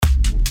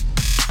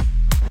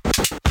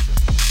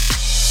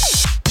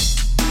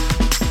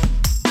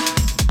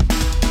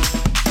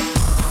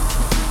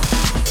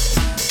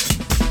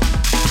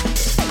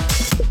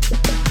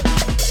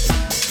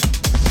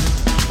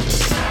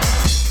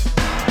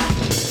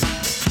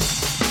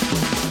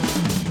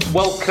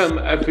Welcome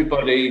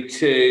everybody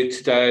to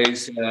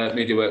today's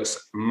MediaWorks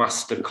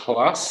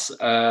Masterclass.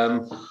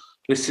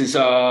 This is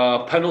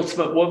our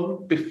penultimate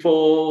one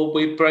before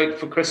we break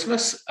for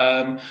Christmas.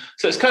 So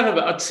it's kind of,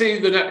 I'd see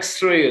the next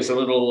three as a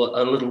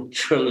little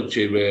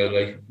trilogy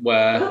really,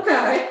 where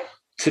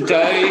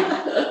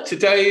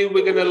today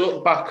we're going to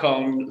look back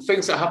on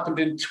things that happened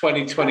in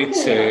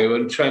 2022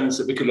 and trends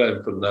that we could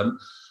learn from them.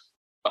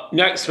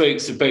 Next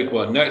week's a big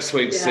one. Next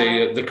week's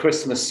the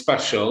Christmas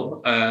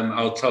special.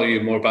 I'll tell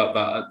you more about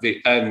that at the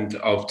end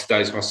of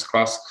today's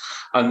masterclass.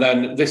 And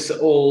then this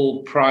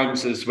all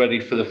primes us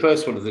ready for the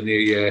first one of the new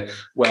year,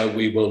 where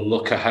we will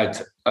look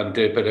ahead and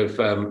do a bit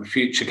of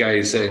future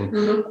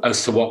gazing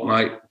as to what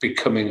might be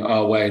coming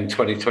our way in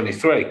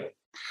 2023.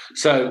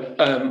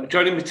 So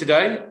joining me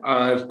today,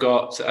 I've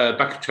got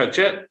Becca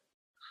Tredget,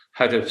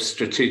 Head of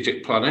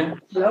Strategic Planning.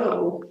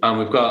 Hello. And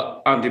we've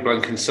got Andy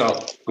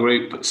Blenkinsop,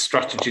 Group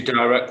Strategy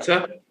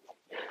Director.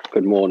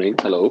 Good morning.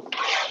 Hello.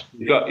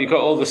 You got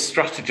all the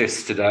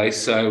strategists today,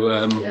 so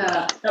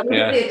that would be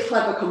a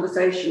clever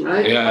conversation,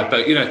 right? Yeah,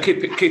 but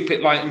keep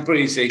it light and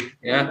breezy.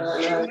 Yeah.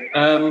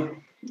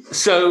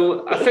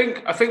 So I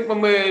think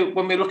when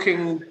we're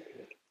looking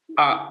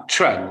at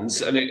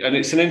trends, and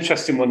it's an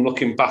interesting one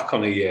looking back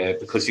on a year,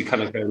 because you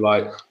kind of go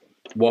like,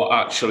 what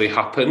actually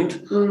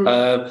happened. And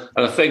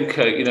I think,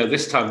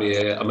 this time of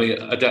year, I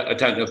mean, I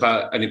don't know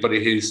about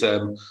anybody who's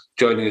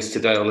joining us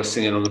today or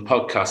listening in on the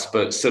podcast,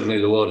 but suddenly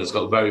the world has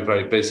got very,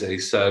 very busy.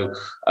 So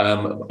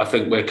I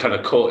think we're kind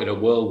of caught in a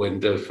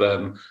whirlwind of,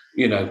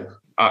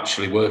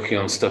 actually working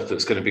on stuff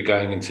that's going to be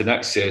going into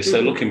next year. So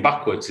looking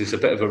backwards is a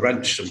bit of a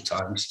wrench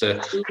sometimes to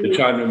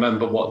try and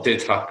remember what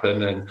did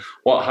happen and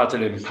what had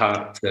an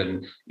impact,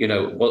 and,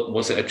 what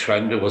was it a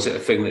trend or was it a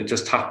thing that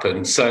just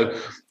happened? So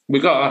we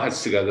got our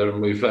heads together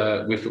and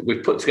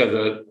we've put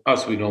together,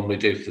 as we normally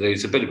do for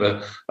these, a bit of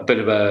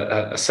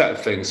a set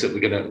of things that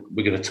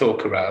we're gonna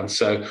talk around.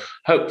 So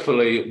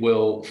hopefully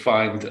we'll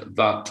find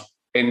that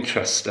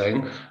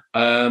interesting.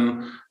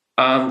 And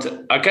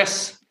I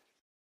guess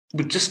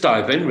we'll just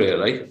dive in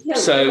really. Yeah,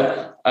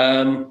 so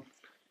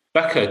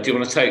Becca, do you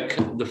want to take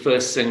the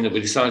first thing that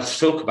we decided to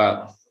talk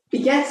about?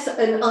 Yes,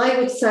 and I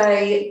would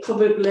say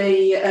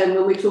probably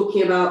when we're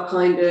talking about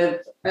kind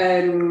of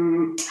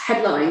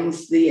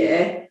headlines of the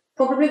year,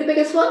 probably the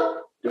biggest one.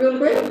 Do we all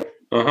agree?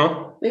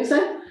 I think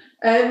so.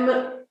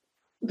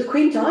 The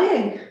Queen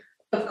dying,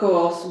 of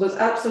course, was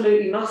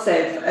absolutely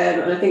massive,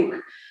 and I think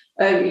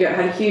it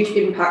had a huge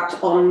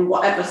impact on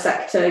whatever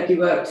sector you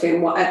worked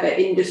in, whatever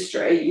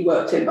industry you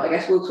worked in. But I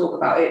guess we'll talk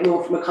about it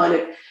more from a kind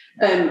of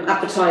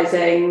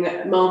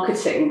advertising,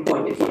 marketing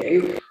point of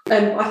view.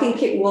 I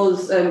think it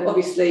was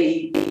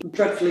obviously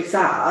dreadfully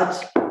sad,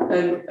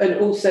 and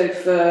also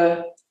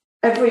for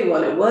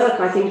everyone at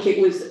work. I think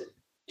it was,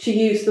 to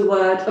use the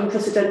word,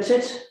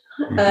 unprecedented.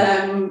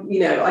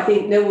 I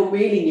think no one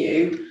really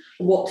knew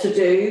what to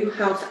do,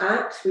 how to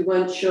act. We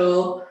weren't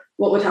sure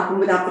what would happen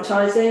with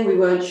advertising. We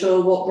weren't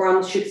sure what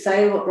brands should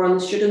say, what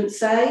brands shouldn't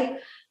say,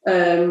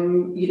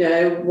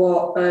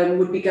 what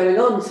would be going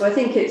on. So I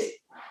think it's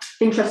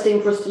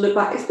interesting for us to look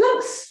back. Is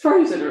Blank's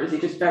frozen, or is he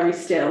just very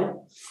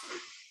still?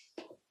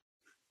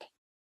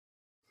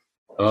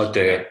 Oh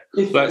dear.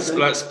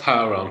 Let's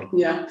power on.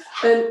 Yeah.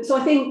 So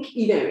I think,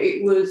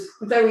 it was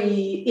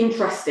very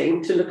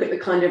interesting to look at the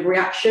kind of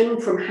reaction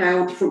from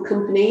how different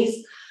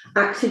companies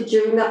acted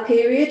during that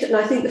period. And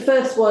I think the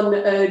first one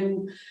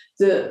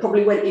that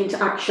probably went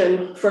into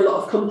action for a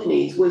lot of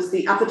companies was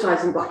the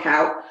advertising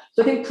blackout.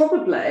 So I think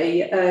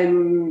probably,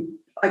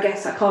 I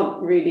guess I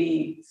can't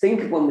really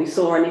think of when we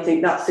saw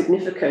anything that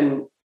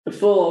significant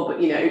before, but,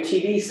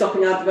 TV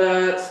stopping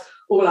adverts,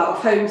 all out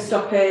of home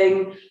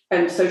stopping,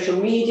 and social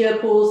media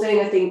pausing.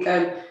 I think,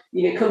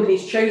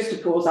 companies chose to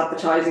pause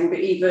advertising, but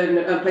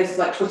even places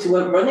like Twitter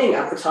weren't running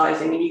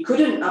advertising, and you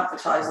couldn't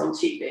advertise on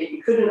TV,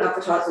 you couldn't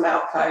advertise on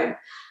out of home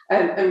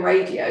and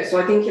radio.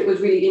 So I think it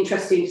was really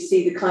interesting to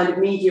see the kind of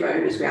media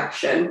owners'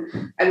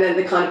 reaction, and then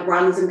the kind of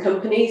brands and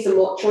companies and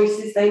what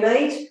choices they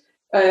made.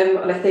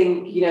 And I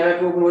think,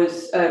 everyone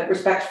was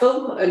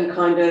respectful, and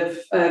kind of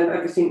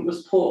everything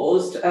was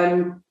paused.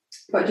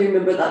 But I do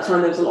remember at that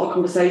time there was a lot of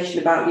conversation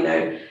about,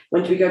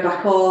 when do we go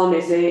back on?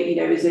 Is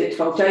it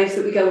 12 days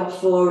that we go off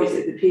for? Is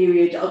it the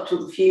period up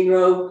till the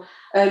funeral?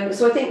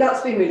 So I think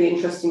that's been really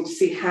interesting to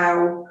see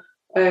how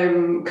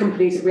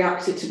companies have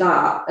reacted to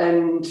that.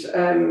 And,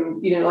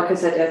 like I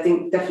said, I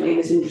think definitely in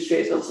this industry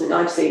it's not something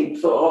I've seen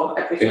before,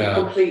 everything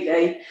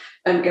completely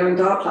going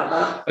dark like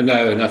that.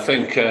 No, and I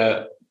think...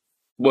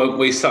 Well,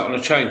 we sat on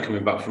a train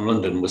coming back from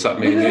London. Was that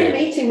me? We were in a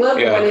meeting, weren't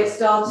we, when it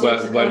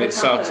started? When it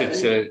started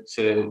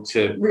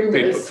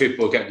to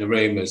people were getting the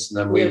rumours, and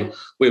then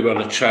we were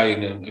on a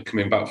train and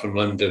coming back from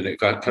London. It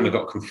kind of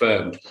got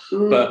confirmed.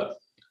 But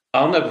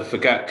I'll never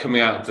forget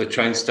coming out of the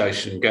train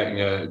station and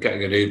getting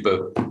an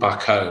Uber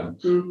back home,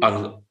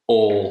 and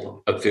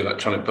all of the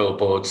electronic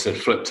billboards had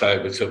flipped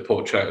over to a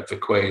portrait of the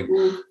Queen,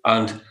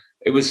 and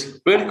it was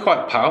really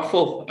quite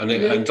powerful, and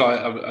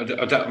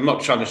I'm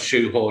not trying to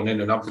shoehorn in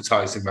an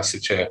advertising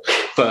message here,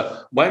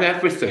 but when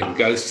everything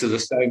goes to the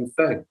same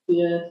thing,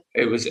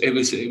 it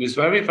was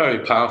very,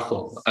 very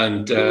powerful,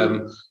 and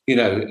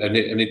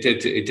it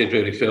did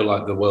really feel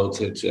like the world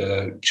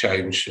had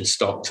changed and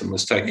stopped and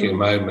was taking a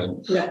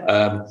moment.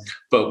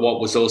 But what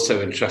was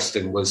also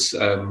interesting was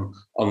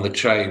on the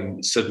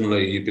train,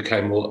 suddenly you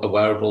became more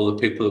aware of all the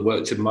people that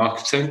worked in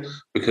marketing,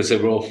 because they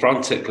were all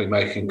frantically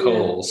making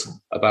calls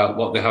about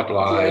what they had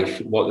live,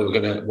 what they were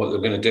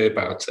going to do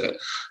about it,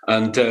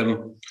 and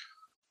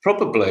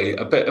probably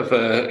a bit of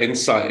an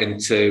insight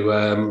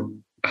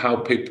into how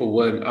people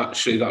weren't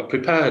actually that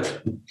prepared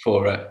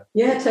for it.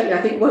 Yeah, totally.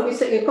 I think when we were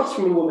sitting across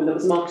from a woman that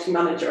was a marketing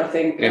manager, I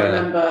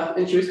remember,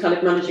 and she was kind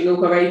of managing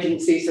all her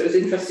agencies, so it was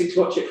interesting to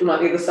watch it from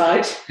like the other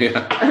side.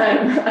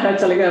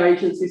 Telling her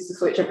agencies to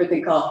switch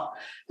everything off.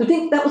 I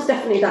think that was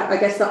definitely that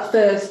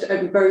first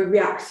very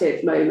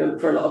reactive moment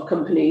for a lot of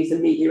companies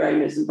and media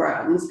owners and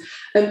brands.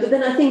 But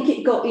then I think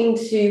it got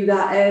into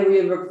that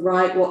area of,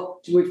 right,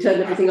 what, we've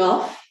turned everything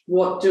off.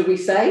 What do we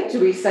say? Do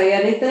we say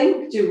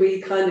anything? Do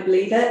we kind of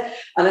leave it?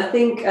 And I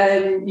think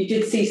you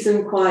did see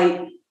some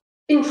quite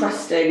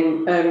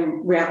interesting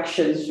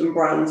reactions from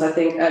brands. I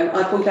think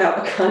I pulled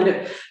out a kind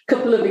of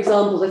couple of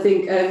examples. I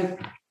think,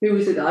 who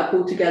was it that I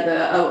pulled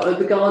together?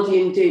 The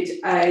Guardian did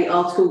an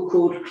article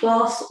called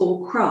Class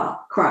or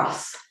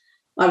Crass.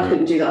 I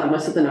couldn't do that in my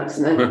southern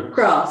accent.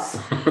 Crass.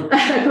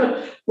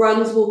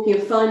 Brands walking a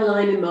fine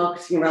line in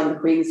marketing around the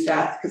Queen's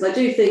death. Because I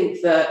do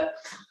think that,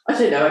 I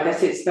don't know, I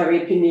guess it's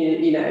very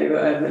opinion,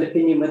 an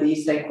opinion whether you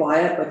stay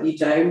quiet, whether you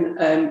don't.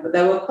 But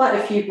there were quite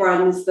a few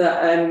brands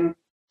that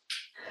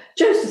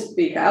chose to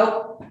speak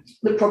out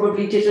that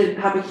probably didn't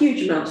have a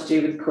huge amount to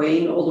do with the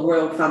Queen or the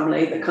royal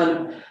family, that kind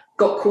of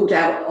got called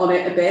out on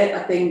it a bit.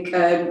 I think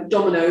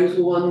Domino's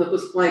were one that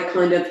was quite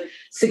kind of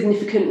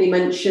significantly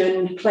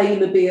mentioned,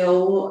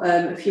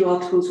 Playmobil, a few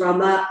articles around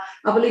that.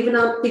 I believe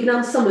even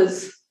Ann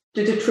Summers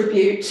did a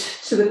tribute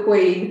to the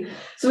Queen.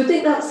 So I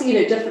think that's,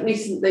 definitely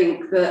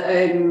something that,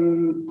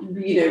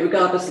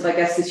 regardless of, I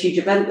guess, this huge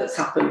event that's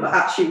happened, but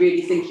actually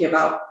really thinking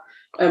about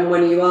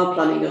when you are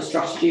planning your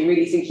strategy,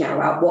 really thinking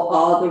about what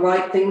are the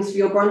right things for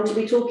your brand to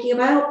be talking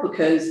about,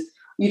 because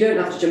you don't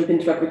have to jump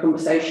into every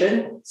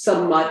conversation.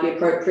 Some might be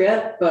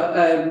appropriate, but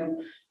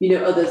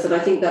others. And I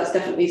think that's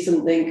definitely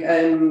something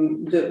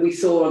that we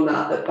saw on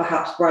that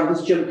perhaps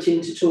brands jumped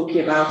into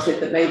talking about it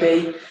that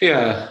maybe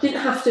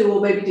didn't have to, or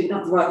maybe didn't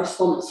have the right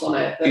response on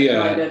it,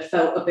 that kind of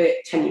felt a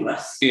bit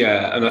tenuous.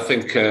 Yeah, and I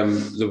think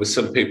there were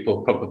some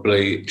people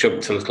probably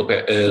jumped a little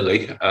bit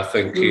early. I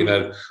think,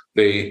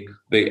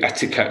 the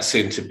etiquette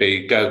seemed to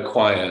be go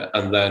quiet,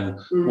 and then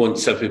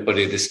once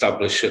everybody had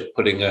established it,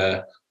 putting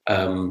a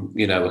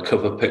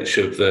cover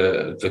picture of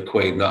the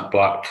Queen, that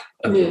black,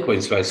 the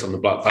Queen's face on the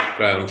black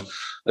background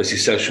as your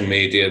social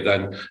media,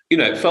 then,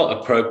 it felt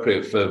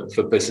appropriate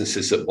for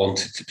businesses that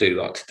wanted to do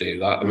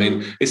that. I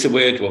mean, it's a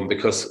weird one,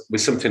 because with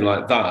something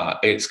like that,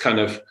 it's kind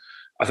of,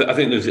 I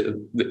think there's,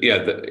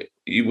 that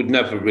you would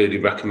never really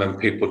recommend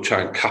people try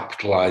and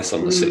capitalise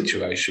on the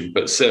situation,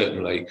 but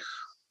certainly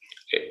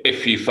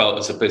if you felt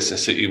as a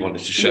business that you wanted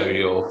to show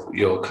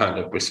your kind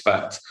of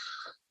respect.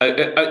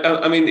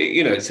 I mean,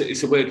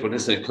 it's a weird one,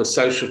 isn't it? Because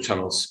social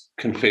channels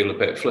can feel a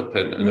bit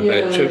flippant and a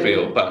bit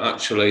trivial, but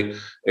actually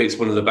it's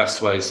one of the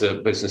best ways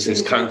that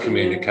businesses can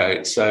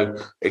communicate. So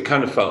it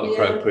kind of felt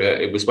appropriate.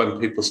 It was when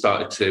people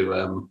started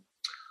to,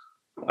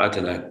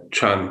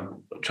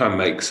 try and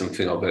make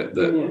something of it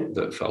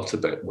that felt a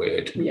bit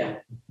weird. Yeah,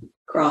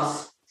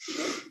 cross.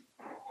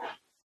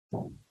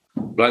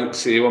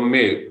 Blanks, are you on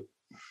mute?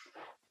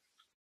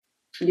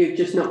 You've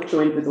just not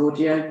joined with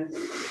audio.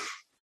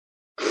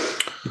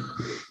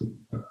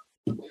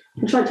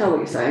 I'm trying to tell what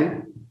you're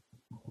saying.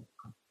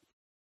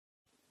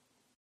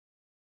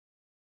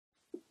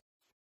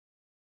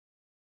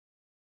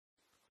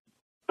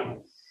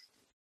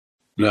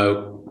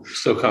 No,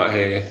 still can't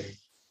hear you.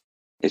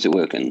 Is it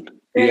working?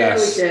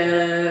 Yes.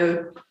 There we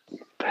go.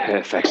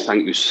 Perfect.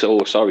 Thank you.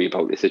 So sorry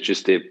about this. It's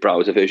just the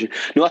browser version.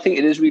 No, I think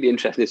it is really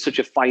interesting. It's such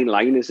a fine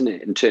line, isn't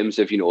it? In terms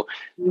of,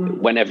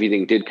 when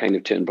everything did kind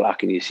of turn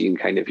black, and you're seeing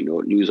kind of,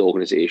 news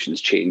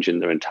organizations changing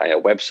their entire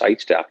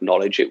websites to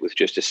acknowledge it with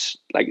just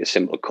a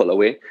simple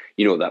colorway,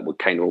 that would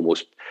kind of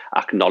almost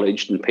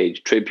acknowledge and pay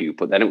tribute.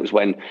 But then it was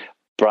when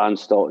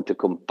brands started to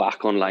come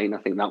back online, I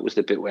think that was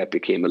the bit where it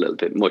became a little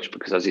bit much,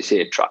 because, as you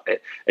say,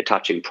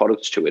 attaching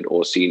products to it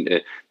or seeing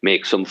to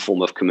make some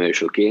form of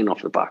commercial gain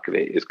off the back of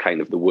it is kind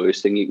of the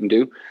worst thing you can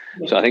do.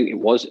 Yeah. So I think it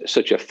was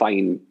such a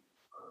fine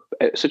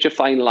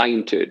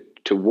line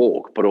to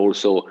walk, but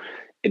also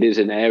it is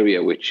an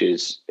area which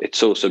it's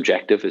so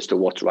subjective as to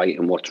what's right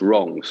and what's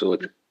wrong. So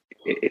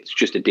it's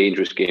just a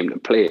dangerous game to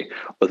play,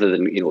 other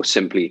than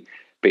simply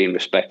being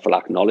respectful,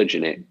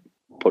 acknowledging it,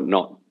 but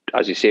not,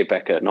 as you say,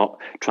 Becca, not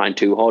trying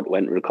too hard to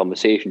enter a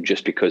conversation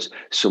just because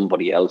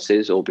somebody else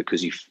is, or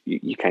because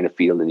you kind of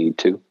feel the need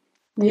to.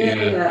 Yeah.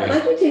 And I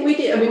do think we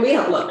did. I mean, we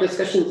had a lot of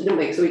discussions, didn't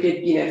we? So we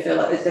did, feel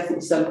like there's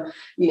definitely some,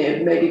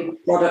 maybe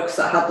products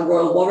that had the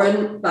royal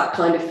warrant that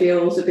kind of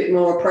feels a bit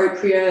more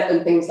appropriate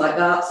and things like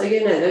that. So,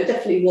 there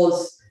definitely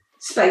was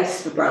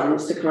space for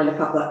brands to kind of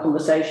have that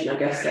conversation, I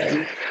guess.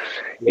 Then.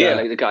 Yeah,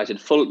 like the guys at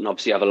Fulton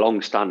obviously have a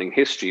long-standing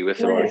history with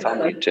the royal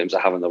family in terms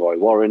of having the royal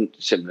warrant.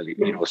 Similarly,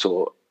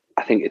 so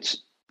I think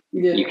it's.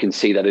 Yeah. You can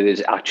see that it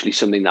is actually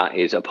something that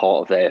is a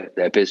part of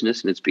their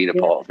business, and it's been a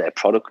part of their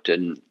product,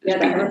 and it's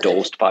been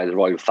endorsed by the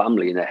royal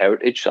family and their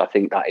heritage. So I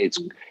think that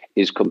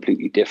is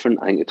completely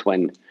different. I think it's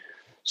when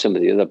some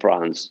of the other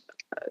brands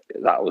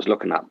that I was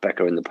looking at,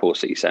 Becca, in the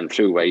post that you sent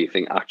through, where you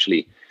think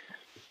actually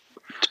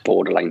it's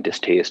borderline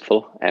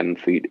distasteful.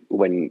 For you,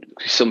 when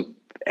some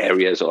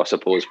areas, or I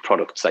suppose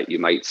products that you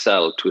might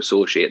sell, to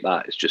associate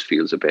that, it just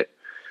feels a bit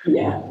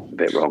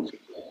wrong.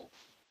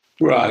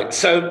 Right,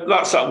 so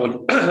that's that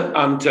one.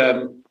 And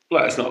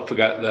let us not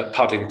forget that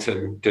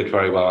Paddington did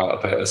very well out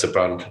of it as a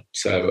brand.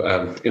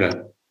 So,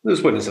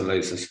 there's winners and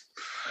losers.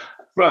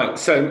 Right,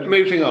 so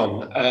moving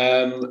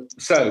on.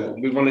 So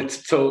we wanted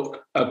to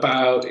talk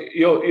about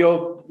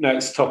your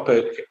next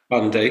topic,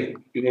 Andy.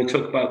 You want to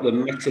talk about the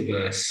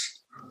metaverse?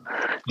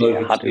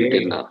 Yeah, had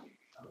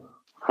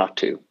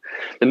to.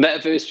 The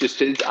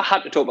metaverse, I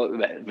had to talk about the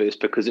metaverse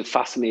because it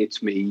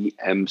fascinates me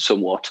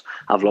somewhat.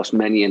 I've lost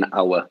many an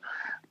hour,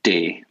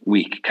 day,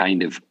 week,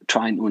 kind of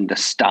trying to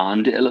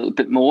understand it a little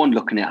bit more and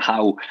looking at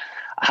how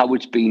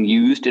it's being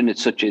used, and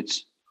it's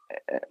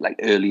like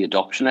early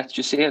adoption, let's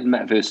just say. The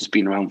metaverse has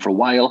been around for a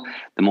while.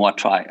 The more I've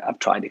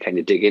tried to kind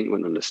of dig into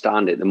and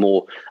understand it, the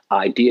more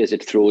ideas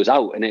it throws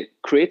out, and it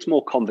creates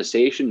more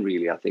conversation,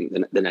 really, I think,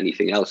 than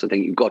anything else. I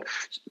think you've got,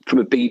 from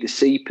a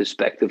B2C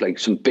perspective, like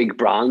some big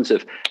brands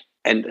have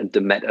entered the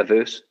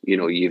metaverse.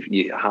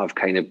 You have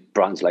kind of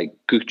brands like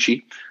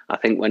Gucci, I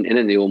think, went in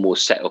and they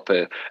almost set up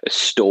a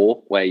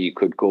store where you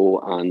could go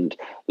and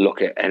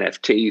look at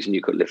NFTs, and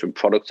you could different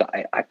products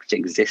that actually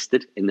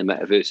existed in the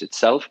metaverse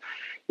itself.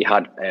 You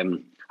had, I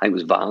think it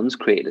was Vans,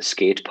 created a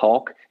skate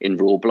park in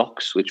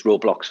Roblox, which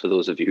Roblox, for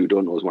those of you who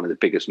don't know, is one of the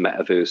biggest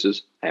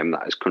metaverses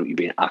that is currently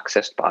being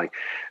accessed by.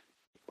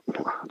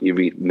 You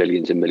read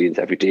millions and millions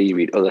every day. You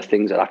read other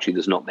things that actually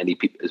there's not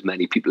as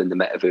many people in the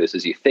metaverse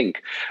as you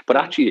think. But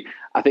actually,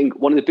 I think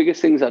one of the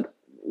biggest things that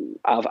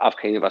I've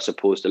kind of, I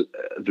suppose,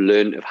 have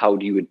learned of how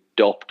do you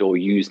adopt or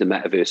use the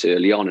metaverse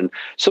early on. And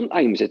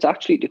sometimes it's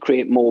actually to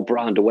create more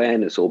brand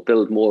awareness or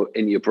build more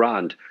in your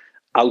brand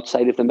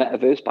outside of the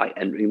metaverse by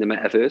entering the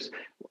metaverse.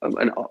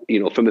 And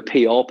from a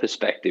PR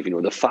perspective,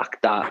 the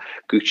fact that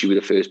Gucci were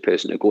the first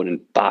person to go in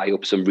and buy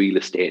up some real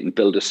estate and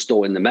build a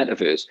store in the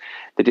metaverse,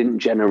 they didn't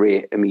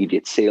generate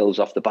immediate sales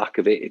off the back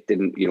of it. It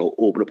didn't,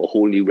 open up a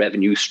whole new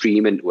revenue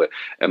stream into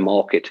a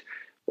market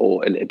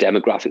or a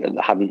demographic that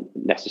they hadn't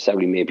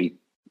necessarily maybe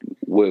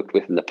worked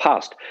with in the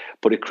past,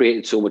 but it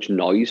created so much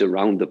noise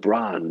around the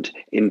brand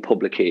in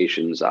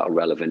publications that are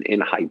relevant,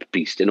 in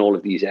Hypebeast, in all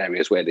of these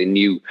areas where they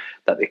knew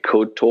that they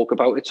could talk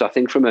about it. So I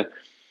think from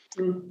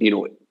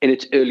in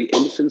its early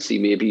infancy,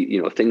 maybe,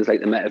 things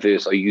like the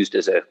metaverse are used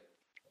as a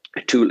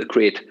tool to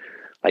create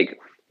like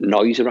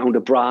noise around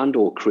a brand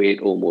or create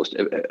almost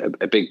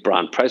a big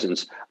brand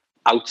presence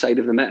outside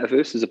of the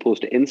metaverse as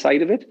opposed to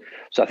inside of it.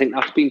 So I think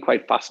that's been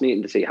quite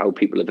fascinating to see how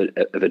people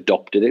have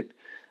adopted it.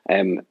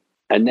 And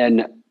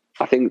then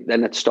I think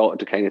then it started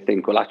to kind of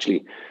think, well,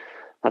 actually,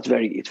 it's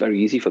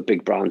very easy for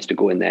big brands to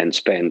go in there and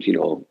spend,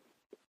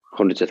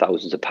 hundreds of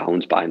thousands of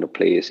pounds buying a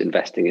place,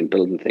 investing in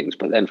building things.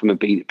 But then from a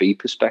B2B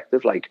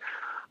perspective, like,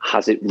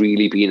 has it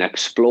really been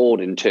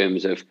explored in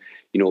terms of,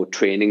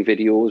 training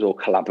videos or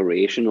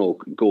collaboration or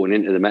going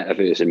into the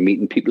metaverse and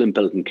meeting people and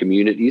building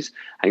communities?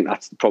 I think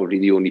that's probably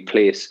the only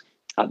place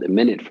at the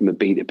minute from a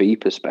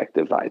B2B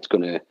perspective that it's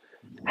going to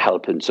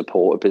help and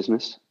support a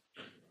business.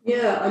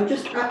 Yeah, I'm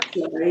just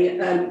actually,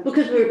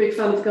 because we're a big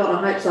fan of Gartner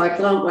Hype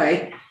Cycle, aren't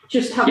we?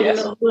 Just having a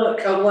little look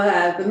at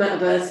where the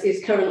metaverse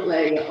is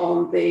currently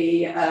on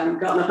the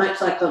Gartner Hype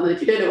Cycle. And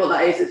if you don't know what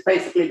that is, it's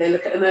basically they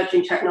look at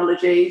emerging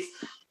technologies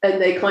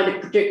and they kind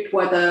of predict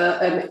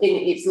whether in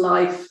its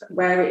life,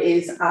 where it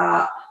is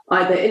at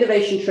either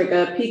innovation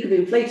trigger, peak of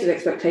inflated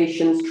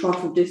expectations,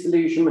 trough of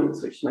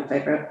disillusionments, which is my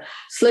favourite,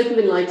 slope of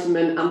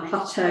enlightenment, and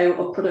plateau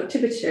of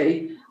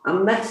productivity.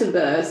 And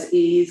metaverse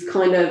is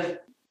kind of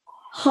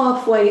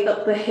halfway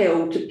up the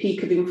hill to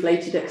peak of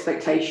inflated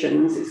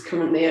expectations. It's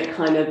currently at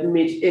kind of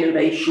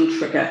mid-innovation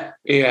trigger.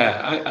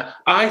 Yeah,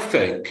 I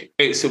think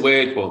it's a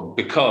weird one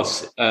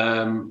because,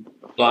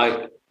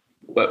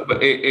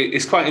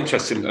 it's quite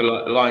interesting.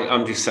 Like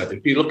Andy said,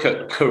 if you look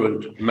at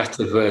current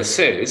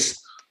metaverses,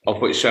 of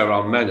which there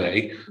are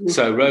many,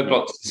 so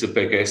Roblox is the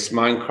biggest,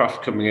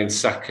 Minecraft coming in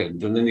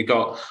second, and then you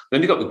got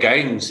the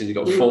games, and you've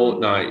got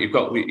Fortnite. You've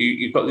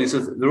got these.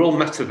 They're all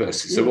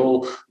metaverses. They're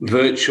all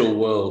virtual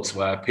worlds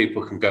where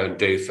people can go and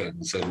do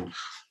things, and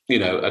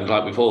and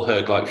like we've all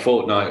heard, like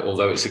Fortnite,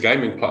 although it's a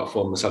gaming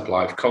platform, has had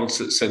live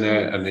concerts in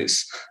it, and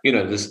it's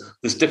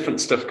there's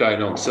different stuff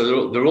going on.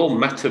 So they're all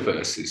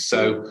metaverses.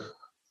 So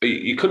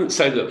you couldn't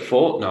say that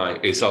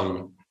Fortnite is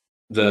on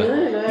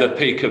the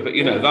peak of,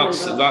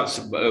 that's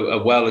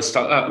a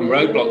well-established, and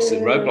Roblox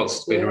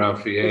has been around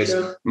for years.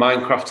 Sure.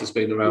 Minecraft has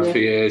been around for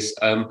years.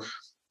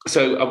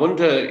 So I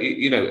wonder,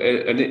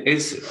 and it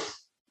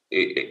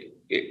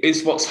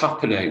is what's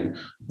happening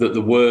that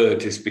the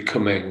word is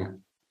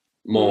becoming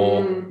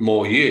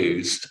more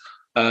used.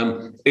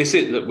 Is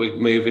it that we're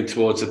moving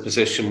towards a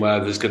position where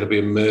there's going to be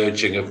a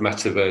merging of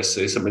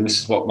metaverses? I mean, this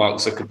is what Mark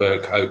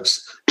Zuckerberg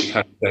hopes. You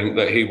kind of think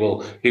that he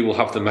will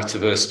have the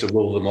metaverse to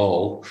rule them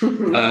all.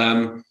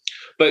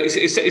 But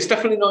it's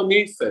definitely not a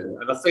new thing.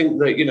 And I think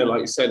that,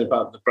 like you said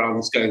about the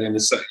brands going in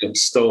and setting up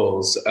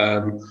stores,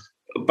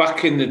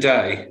 back in the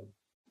day,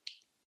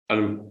 and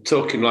I'm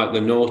talking like the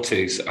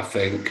noughties, I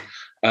think,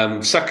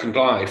 Second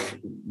Life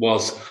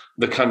was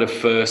the kind of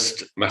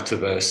first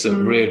metaverse that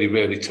really,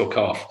 really took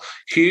off.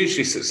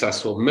 Hugely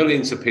successful,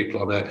 millions of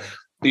people on it.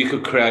 You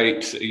could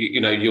create,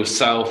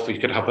 yourself. You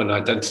could have an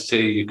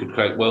identity. You could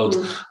create worlds.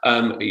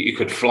 You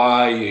could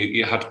fly.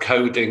 You had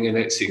coding in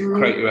it, so you could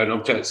create your own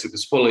objects. It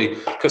was fully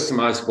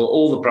customizable.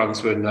 All the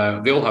brands were in there.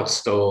 They all had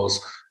stores.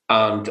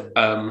 And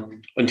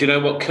do you know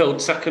what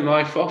killed Second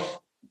Life off?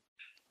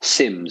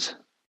 Sims.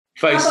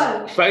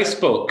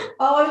 Facebook.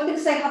 Oh, I was going to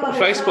say, how about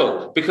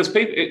Facebook? Because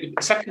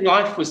Second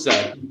Life was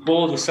there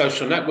before the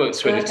social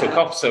networks really took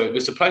off. So it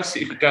was a place that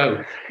you could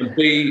go and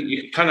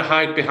you could kind of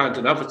hide behind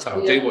an avatar,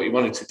 do what you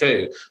wanted to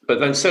do. But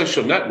then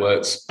social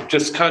networks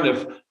just kind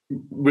of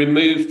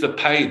removed the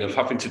pain of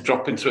having to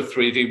drop into a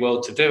 3D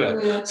world to do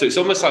it. Yeah. So it's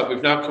almost like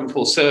we've now come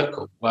full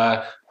circle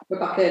where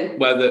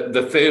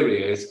the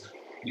theory is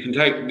you can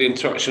take the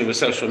interaction of a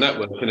social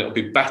network and it'll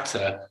be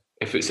better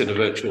if it's in a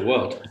virtual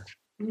world.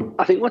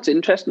 I think what's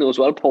interesting as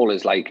well, Paul,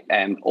 is like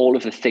all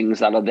of the things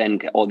that are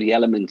then, or the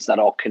elements that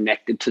are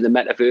connected to the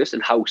metaverse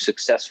and how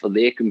successful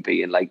they can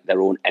be in like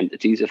their own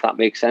entities, if that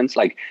makes sense.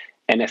 Like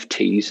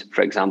NFTs,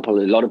 for example,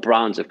 a lot of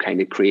brands have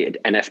kind of created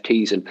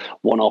NFTs and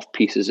one-off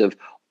pieces of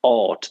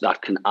art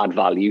that can add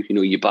value.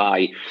 You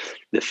buy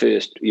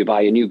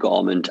a new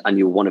garment and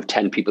you're one of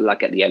 10 people that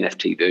get the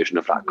NFT version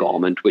of that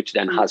garment, which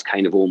then has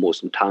kind of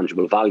almost some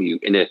tangible value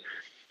in a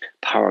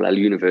parallel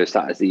universe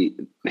that is the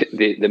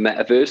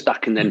metaverse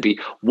that can then be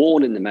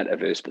worn in the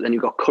metaverse, but then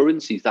you've got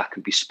currencies that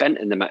can be spent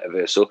in the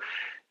metaverse. So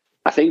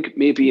I think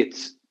maybe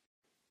it's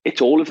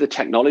all of the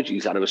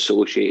technologies that are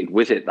associated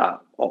with it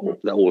that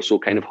also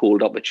kind of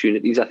hold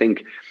opportunities. I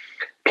think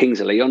Kings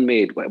of Leon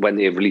made, when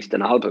they released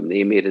an album,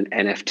 they made an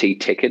NFT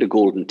ticket, a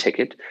golden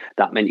ticket.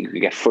 That meant you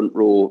could get front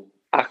row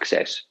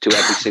access to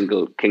every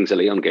single Kings of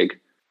Leon gig,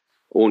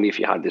 only if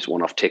you had this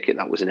one-off ticket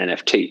that was an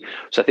NFT.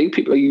 So I think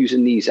people are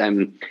using these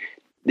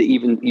they're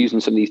even using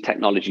some of these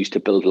technologies to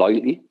build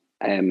loyalty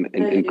and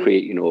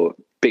create,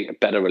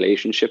 better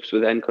relationships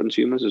with end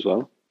consumers as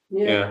well.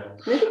 Yeah.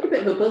 I think a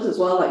bit of a buzz as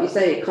well, like you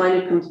say, it kind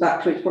of comes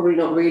back to it's probably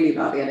not really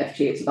about the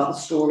NFT, it's about the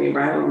story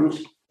around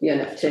the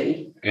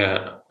NFT.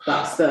 Yeah.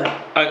 That's the...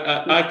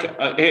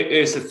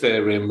 Here's the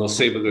theory, and we'll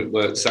see whether it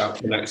works out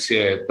for next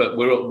year, but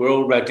we're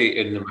already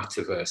in the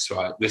metaverse,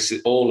 right?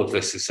 All of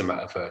this is a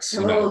metaverse.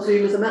 Zoom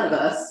is a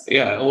metaverse.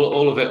 Yeah,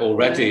 all of it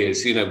already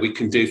is. We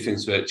can do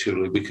things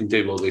virtually. We can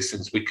do all these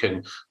things. We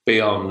can be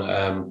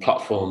on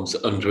platforms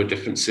under a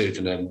different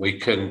pseudonym. We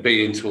can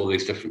be into all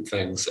these different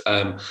things.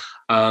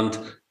 And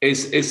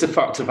is the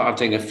fact of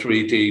adding a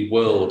 3D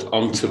world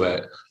onto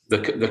it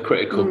the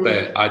critical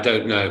bit? I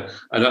don't know.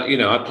 And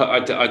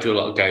I do a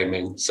lot of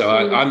gaming, so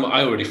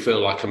I already feel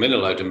like I'm in a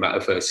load of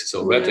metaverses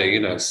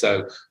already.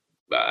 So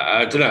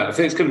I don't know. I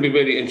think it's going to be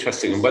really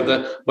interesting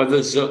whether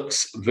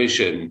Zuck's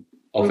vision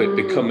of it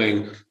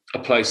becoming a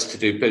place to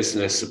do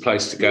business, a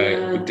place to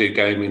go do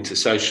gaming, to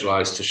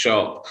socialise, to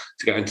shop,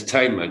 to get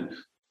entertainment.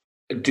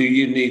 Do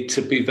you need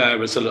to be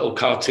there as a little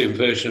cartoon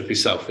version of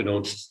yourself in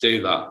order to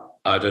do that?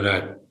 I don't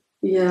know.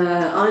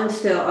 Yeah,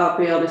 I'll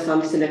be honest,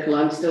 I'm cynical.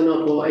 I'm still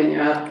not bought in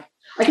yet.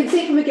 I can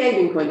see it from a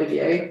gaming point of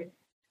view,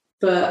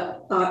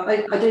 but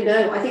I don't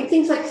know. I think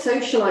things like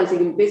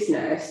socialising in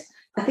business,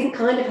 I think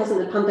kind of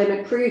hasn't the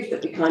pandemic proved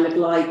that we kind of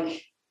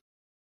like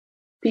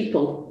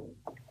people.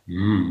 Do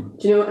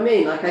you know what I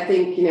mean? Like, I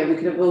think, we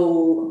could have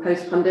all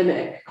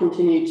post-pandemic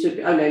continued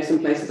to, I know some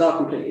places are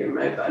completely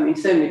remote, but I mean,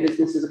 so many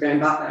businesses are going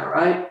back now,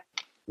 right?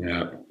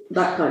 Yeah.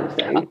 That kind of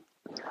thing.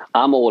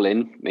 I'm all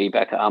in, me,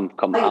 Becca. I'm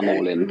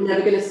all in. I'm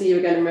never going to see you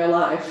again in real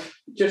life.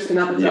 Just an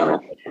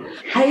avatar. No.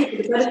 Hey,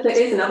 the benefit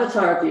is an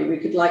avatar of you. We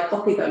could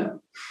copy them.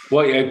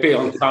 Well, yeah, be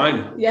on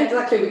time. Yeah,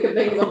 exactly. We could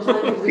make them on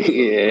time.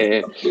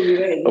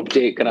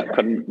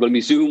 Update. Will my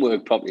Zoom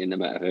work properly in the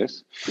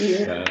metaverse?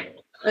 Yeah.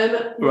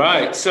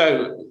 Right.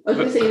 So I was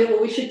going to say,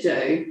 what we should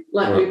do,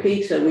 like Blue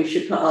Peter, we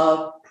should put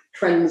our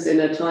trends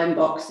in a time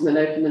box and then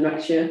open them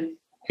next year.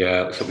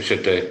 Yeah, that's what we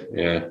should do.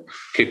 Yeah,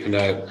 keep a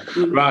note.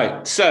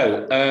 Right,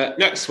 so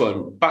next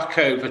one, back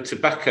over to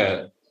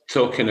Becca,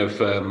 talking of,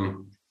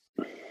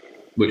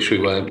 which we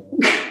weren't,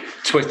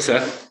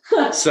 Twitter.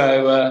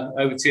 So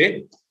over to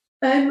you.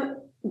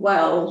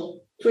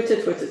 Well,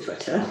 Twitter.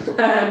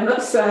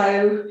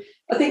 So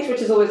I think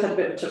Twitter's always had a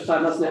bit of a tough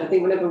time, hasn't it? I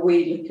think whenever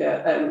we look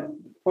at,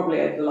 probably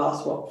over the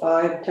last,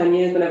 5-10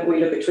 years, whenever we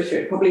look at Twitter,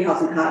 it probably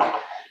hasn't had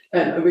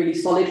a really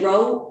solid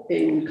role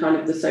in kind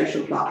of the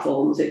social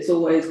platforms. It's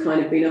always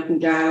kind of been up and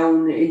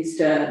down in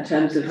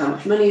terms of how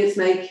much money it's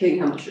making,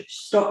 how much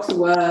stocks are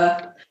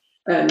worth.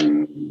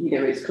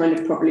 It's kind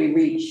of probably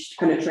reached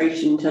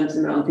penetration in terms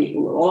of the amount of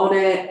people who are on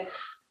it.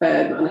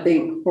 And I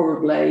think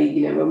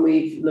probably, when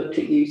we've looked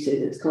at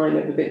usage, it's kind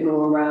of a bit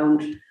more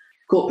around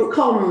corporate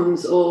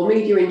comms or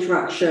media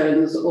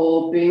interactions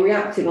or being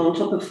reactive on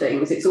top of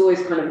things. It's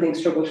always kind of, I think,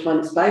 struggle to find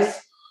its place.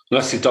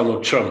 Unless you're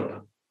Donald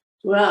Trump.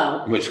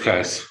 Well, in which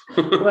case?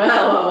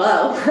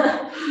 well,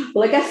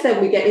 I guess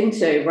then we get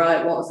into,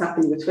 right, what's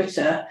happening with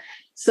Twitter.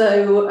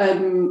 So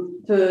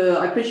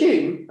I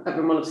presume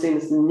everyone will have seen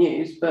this in the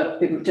news, but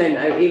people don't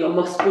know, Elon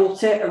Musk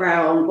bought it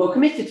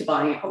committed to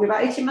buying it probably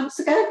about 18 months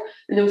ago.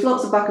 And there was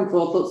lots of back and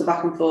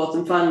forth,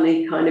 and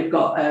finally kind of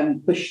got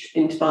pushed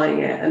into buying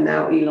it. And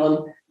now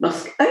Elon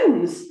Musk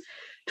owns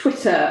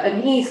Twitter,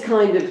 and he's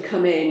kind of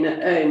come in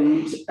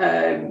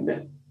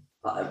and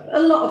a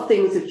lot of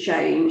things have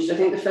changed. I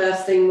think the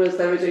first thing was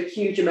there was a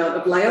huge amount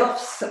of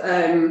layoffs.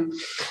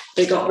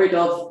 They got rid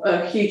of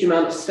a huge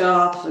amount of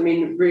staff. I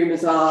mean,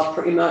 rumours are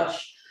pretty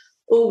much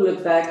all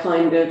of their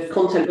kind of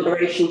content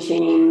moderation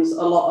teams,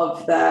 a lot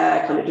of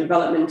their kind of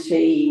development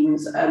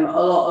teams, a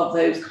lot of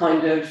those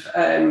kind of,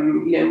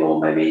 more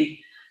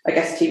maybe, I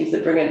guess, teams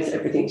that bring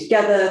everything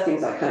together,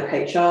 things like kind of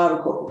HR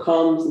and corporate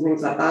comms and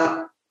things like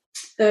that.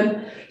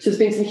 So there's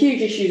been some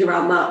huge issues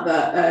around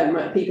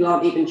that people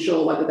aren't even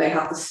sure whether they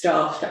have the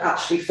staff to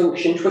actually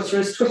function Twitter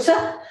as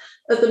Twitter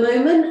at the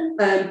moment.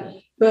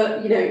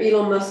 But,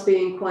 Elon Musk,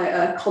 being quite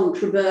a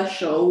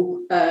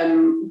controversial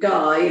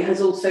guy,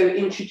 has also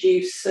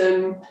introduced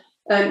some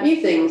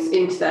new things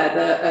into there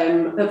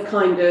that have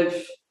kind of,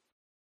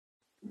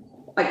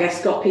 I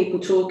guess, got people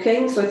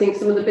talking. So I think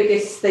some of the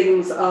biggest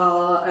things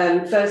are,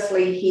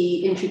 firstly,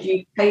 he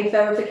introduced paid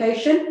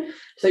verification.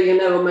 So,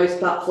 on most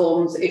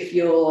platforms, if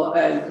you're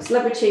a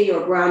celebrity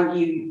or a brand,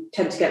 you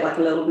tend to get like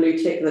a little blue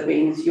tick that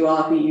means you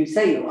are who you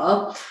say you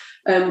are.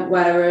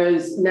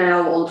 Whereas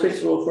now on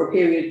Twitter, or for a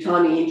period of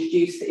time, he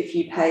introduced that if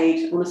you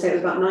paid, I want to say it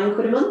was about £9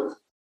 a month,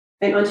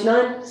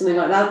 £8.99, something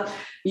like that,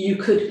 you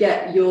could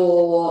get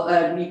your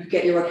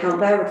account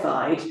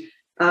verified.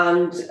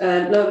 And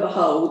lo and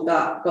behold,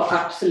 that got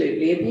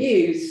absolutely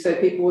abused. So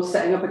people were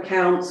setting up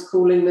accounts,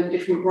 calling them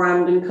different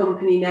brand and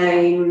company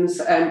names,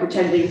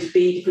 pretending to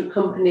be different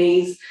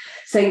companies,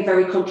 saying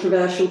very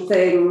controversial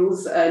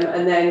things.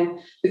 And then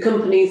the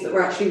companies that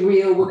were actually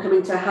real were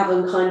coming to have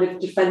them kind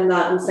of defend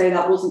that and say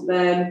that wasn't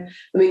them.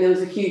 I mean, there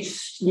was a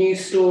huge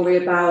news story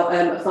about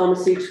a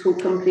pharmaceutical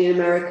company in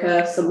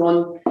America.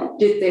 Someone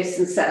did this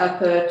and set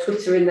up a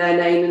Twitter in their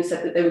name and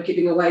said that they were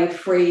giving away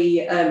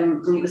free, I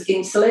think it was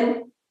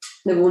insulin.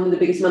 They were one of the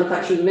biggest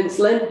manufacturers of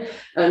insulin.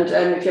 And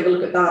if you have a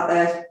look at that,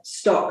 their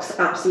stocks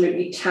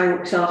absolutely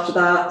tanked after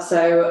that.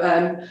 So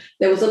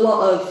there was a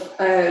lot of,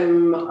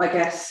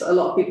 a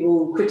lot of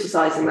people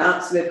criticising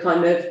that. So they've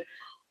kind of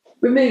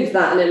removed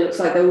that. And it looks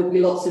like there will be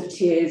lots of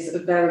tiers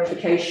of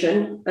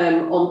verification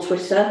on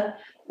Twitter.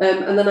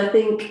 And then I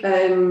think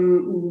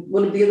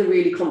one of the other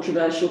really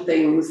controversial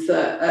things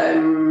that,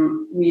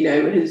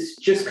 has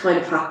just kind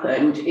of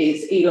happened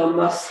is Elon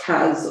Musk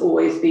has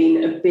always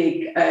been a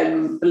big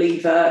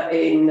believer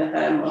in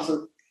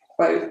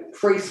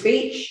free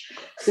speech.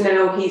 So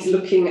now he's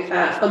looking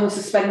at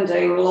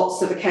unsuspending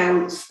lots of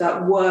accounts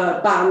that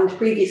were banned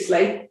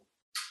previously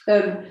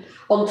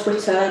on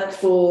Twitter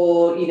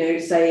for,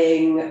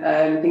 saying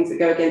things that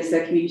go against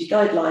their community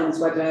guidelines,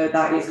 whether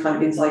that is kind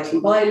of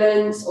inciting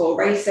violence or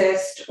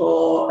racist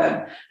or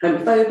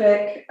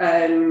homophobic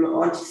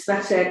or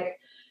anti-Semitic.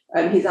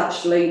 He's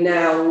actually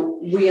now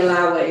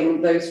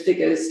re-allowing those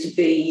figures to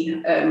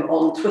be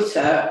on Twitter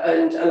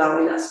and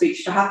allowing that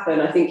speech to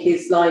happen. I think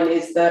his line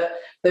is that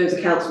those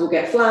accounts will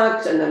get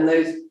flagged and then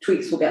those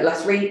tweets will get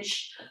less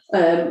reach.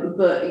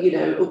 But,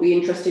 it'll be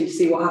interesting to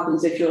see what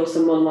happens if you're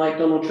someone like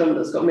Donald Trump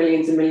that's got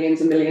millions and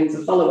millions and millions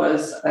of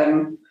followers.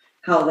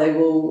 How they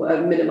will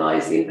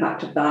minimise the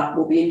impact of that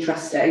will be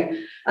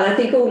interesting. And I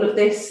think all of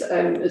this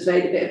has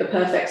made a bit of a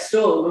perfect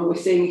storm, and we're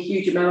seeing a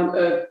huge amount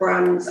of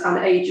brands and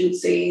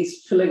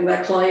agencies pulling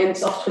their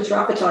clients off Twitter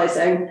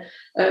advertising.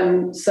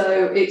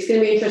 So it's going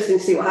to be interesting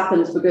to see what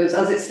happens, because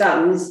as it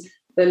stands,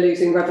 they're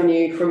losing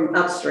revenue from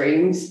ad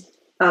streams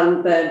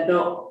and they're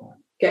not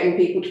getting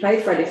people to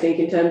pay for anything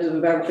in terms of a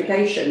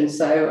verification.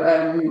 So,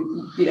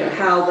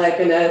 how they're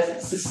going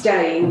to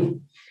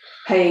sustain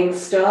paying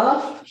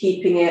staff,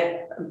 keeping it,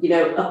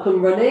 up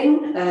and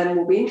running,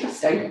 will be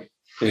interesting.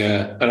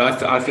 Yeah, and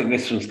I think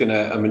this one's going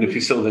to, if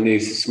you saw the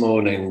news this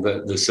morning,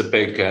 that there's a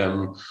big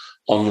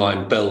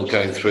online bill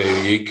going through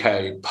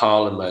UK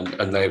Parliament,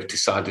 and they've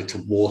decided to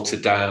water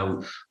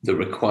down the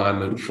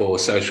requirement for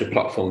social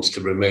platforms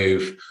to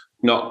remove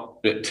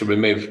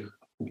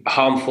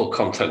harmful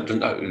content.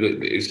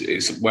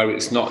 It's where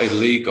it's not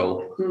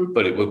illegal,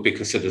 but it would be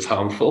considered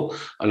harmful.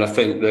 And I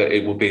think that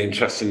it will be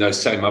interesting, those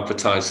same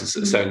advertisers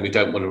that are saying we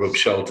don't want to rub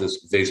shoulders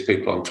with these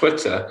people on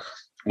Twitter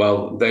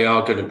well, they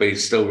are going to be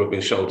still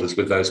rubbing shoulders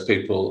with those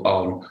people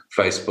on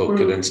Facebook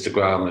and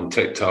Instagram and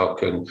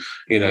TikTok, and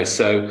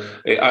so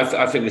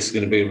I think this is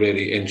going to be a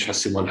really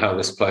interesting one, how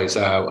this plays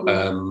out.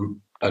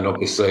 And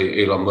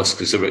obviously, Elon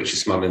Musk is the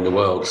richest man in the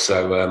world,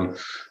 so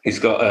he's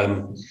got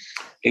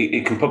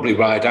he can probably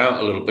ride out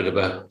a little bit of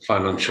a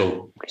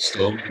financial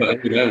storm, but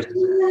who knows?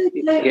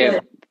 Yeah.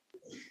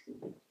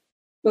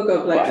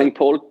 Well, I think,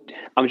 Paul,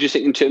 I'm just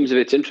thinking in terms of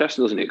it's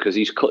interesting, isn't it? Because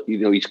he's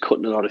cutting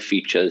a lot of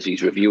features.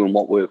 He's reviewing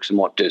what works and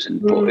what doesn't.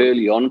 But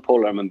early on,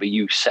 Paul, I remember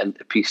you sent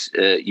a piece.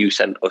 You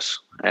sent us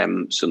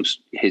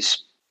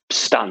his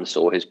stance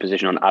or his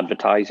position on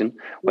advertising,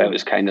 where it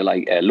was kind of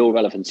like low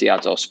relevancy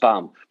ads or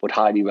spam, but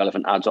highly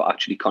relevant ads are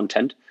actually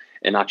content.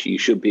 And actually, you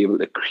should be able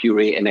to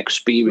curate an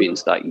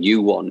experience that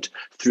you want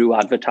through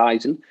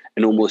advertising,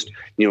 and almost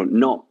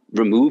not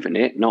removing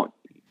it,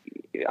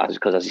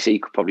 because as you say, he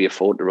could probably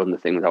afford to run the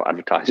thing without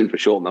advertising for a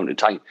short amount of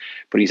time.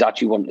 But he's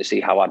actually wanting to see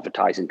how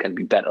advertising can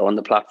be better on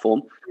the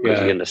platform,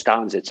 because he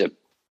understands it's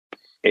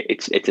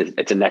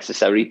a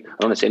necessary. I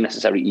don't want to say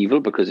necessary evil,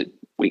 because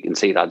we can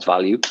see it adds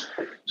value.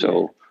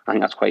 So I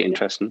think that's quite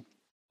interesting.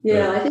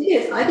 Yeah, I think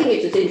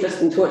it's just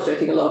interesting to watch. I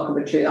think a lot of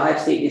commentary that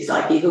I've seen is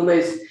like he's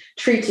almost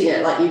treating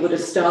it like you would a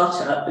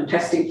startup and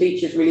testing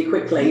features really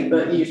quickly,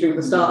 but usually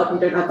with a startup you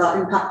don't have that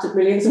impact of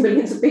millions and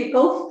millions of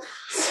people.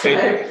 So,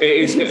 it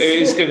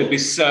is going to be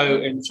so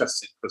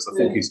interesting, because I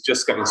think he's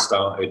just getting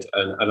started,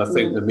 and I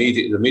think the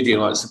media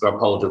likes to grab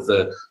hold of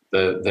the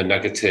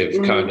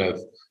negative kind of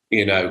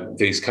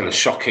these kind of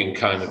shocking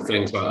kind of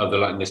things, like they're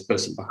letting this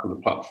person back on the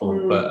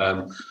platform,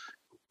 but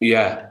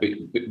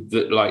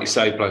like you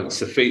say, Blake, it's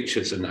the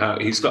features and how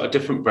he's got a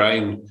different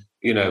brain.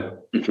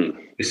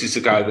 This is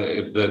a guy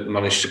that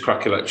managed to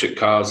crack electric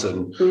cars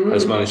and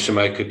has managed to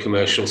make a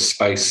commercial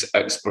space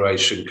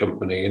exploration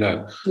company.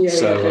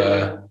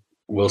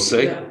 We'll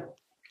see.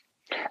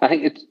 I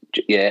think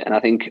and I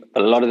think a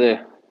lot of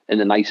in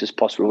the nicest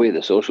possible way,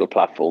 the social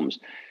platforms,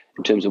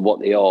 in terms of what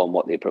they are and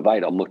what they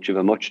provide, are much of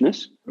a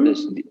muchness.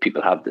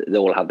 They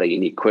all have their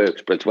unique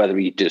quirks, but it's whether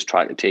he does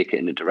try to take it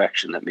in a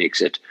direction that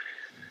makes it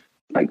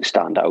like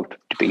stand out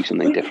to be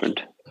something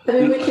different. I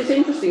mean, which is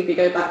interesting if you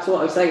go back to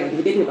what I was saying at the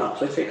beginning about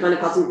Twitter. It kind of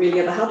hasn't really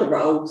ever had a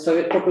role, so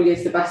it probably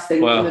is the best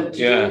thing for them to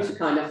do to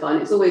kind of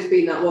find. It's always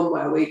been that one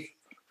where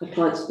the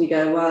clients we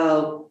go,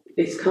 well,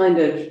 it's kind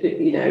of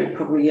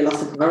probably your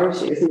loss of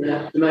priority, isn't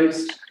it? The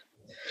most.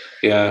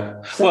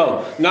 Yeah.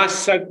 Well,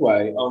 nice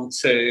segue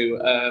onto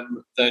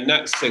the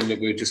next thing that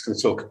we were just going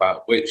to talk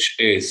about, which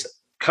is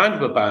kind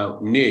of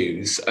about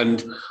news.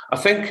 And I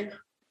think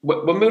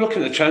when we're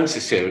looking at the trends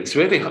this year, it's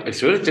really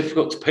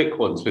difficult to pick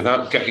ones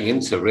without getting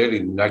into really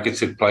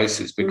negative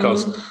places,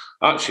 because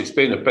actually it's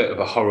been a bit of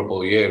a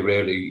horrible year,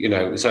 really.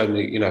 It's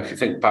only, if you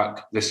think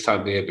back this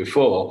time the year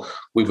before,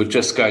 we were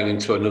just going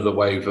into another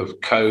wave of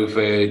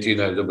COVID.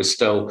 There was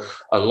still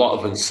a lot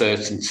of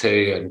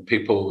uncertainty and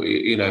people,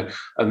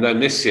 and then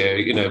this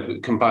year,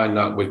 combine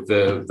that with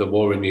the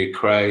war in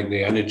Ukraine,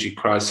 the energy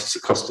crisis, the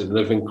cost of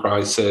living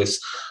crisis,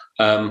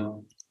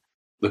 the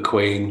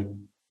Queen.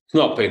 It's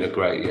not been a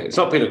great year. It's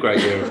not been a great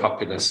year of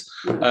happiness.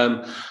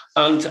 And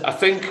I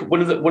think one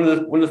of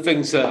the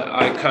things that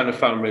I kind of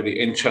found really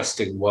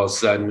interesting was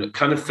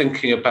kind of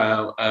thinking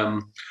about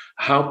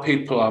how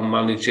people are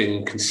managing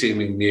and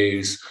consuming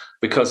news,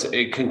 because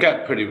it can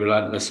get pretty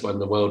relentless when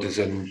the world is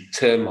in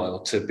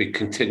turmoil to be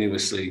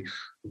continuously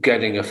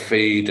getting a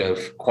feed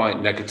of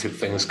quite negative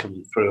things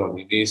coming through on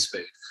your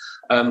newsfeed.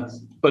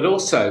 But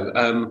also,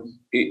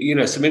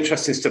 some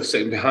interesting stuff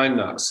sitting behind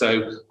that.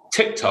 So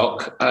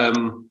TikTok.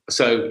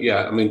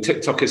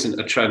 TikTok isn't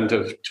a trend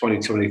of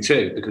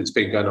 2022 because it's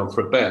been going on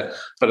for a bit.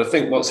 But I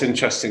think what's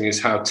interesting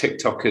is how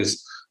TikTok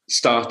has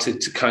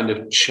started to kind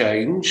of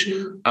change.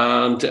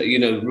 And,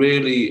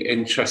 really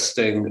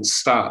interesting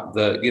stat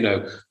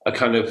that, a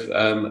kind of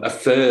a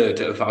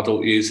third of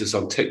adult users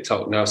on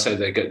TikTok now say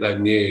they get their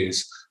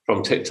news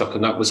from TikTok,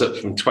 and that was up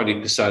from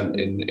 20%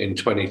 in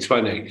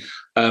 2020.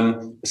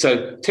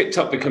 So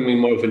TikTok becoming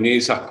more of a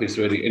news app is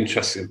really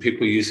interesting.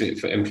 People using it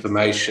for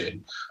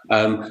information.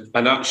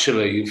 And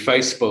actually,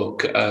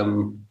 Facebook,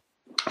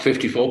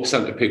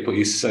 54% of people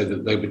used to say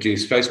that they would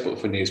use Facebook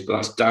for news, but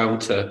that's down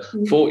to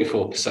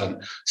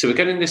 44%. So we're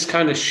getting this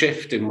kind of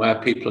shift in where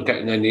people are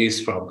getting their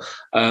news from.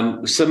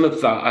 Some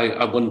of that,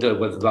 I wonder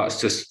whether that's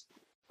just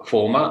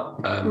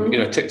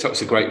format.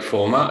 TikTok's a great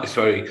format. It's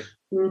very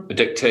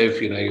addictive,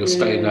 you'll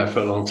stay in there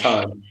for a long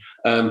time.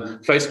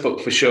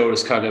 Facebook for sure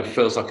is kind of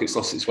feels like it's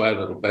lost its way a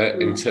little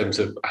bit in terms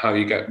of how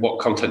you get what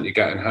content you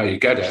get and how you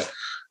get it.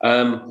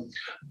 And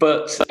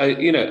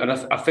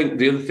I think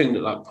the other thing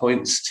that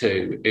points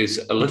to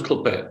is a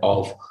little bit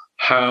of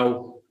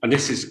how, and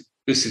this is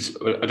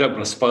I don't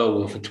want to spoil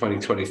one for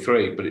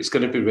 2023, but it's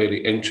going to be really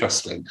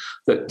interesting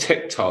that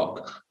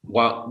TikTok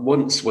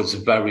once was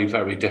very,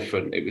 very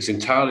different. It was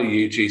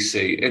entirely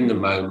UGC in the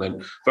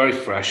moment, very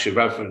fresh,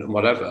 irreverent and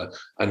whatever,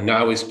 and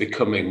now is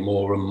becoming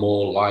more and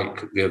more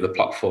like the other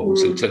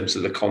platforms in terms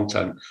of the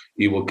content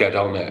you will get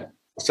on it.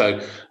 So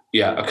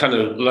I kind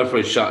of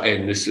leverage that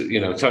in this,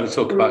 trying to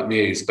talk about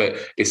news, but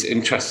it's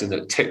interesting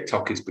that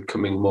TikTok is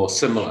becoming more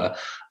similar.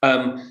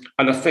 And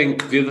I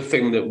think the other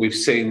thing that we've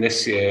seen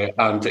this year,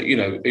 and,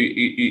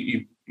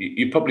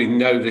 you probably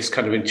know this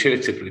kind of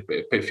intuitively,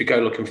 but if you go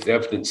looking for the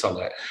evidence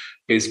on it,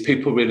 is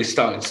people really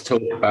starting to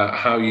talk about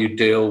how you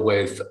deal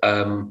with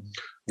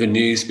the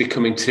news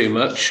becoming too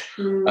much.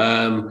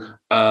 And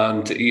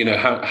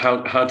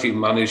how do you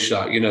manage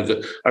that?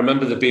 I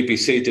remember the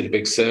BBC did a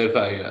big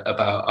survey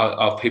about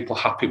are people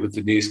happy with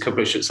the news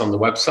coverage that's on the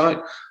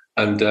website,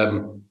 and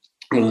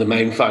one of the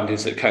main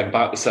findings that came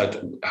back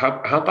said, how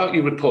about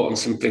you report on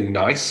something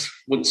nice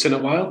once in a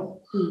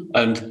while?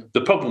 And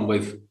the problem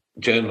with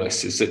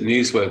journalists is that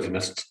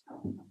newsworthiness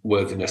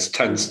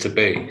tends to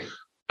be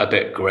a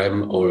bit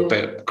grim or a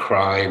bit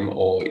crime,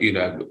 or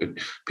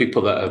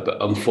people that are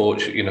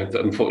unfortunate,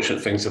 that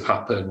unfortunate things have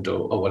happened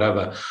or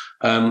whatever.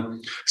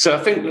 So I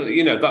think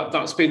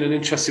that's been an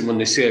interesting one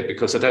this year,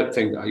 because I don't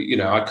think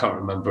I can't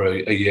remember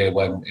a year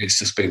when it's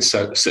just been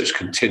such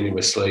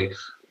continuously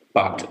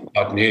bad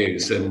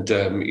news, and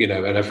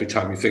and every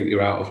time you think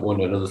you're out of one,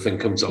 another thing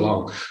comes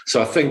along.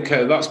 So I think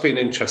that's been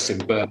interesting,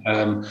 but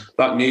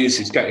that news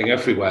is getting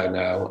everywhere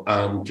now,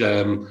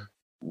 and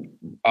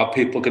are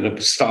people going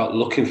to start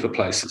looking for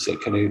places that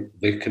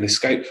they can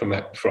escape from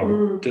it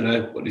from? Don't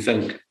know. What do you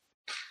think?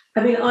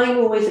 I mean, I'm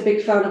always a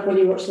big fan of when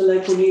you watch the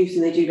local news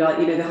and they do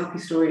the happy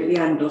story at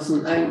the end or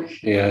something.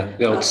 Yeah,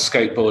 the old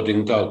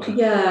skateboarding dog.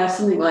 Yeah,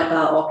 something like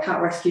that, or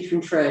cat rescued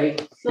from tree.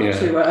 Not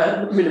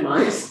to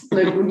minimise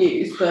local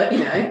news, but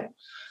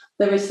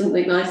there is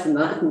something nice in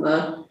that, isn't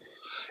there?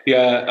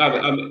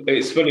 Yeah,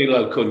 it's funny,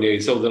 local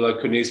news, all the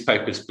local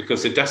newspapers,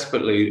 because they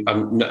desperately,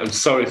 I'm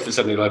sorry if there's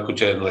any local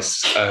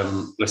journalists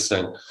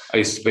listening. I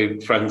used to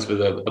be friends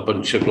with a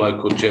bunch of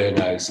local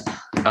journos,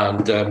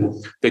 and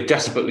they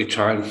desperately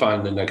try and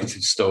find the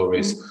negative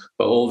stories,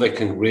 but all they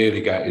can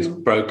really get is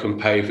broken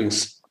paving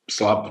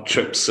slab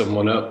trips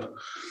someone up.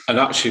 And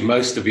actually,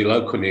 most of your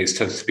local news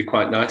tends to be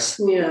quite nice.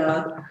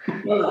 Yeah.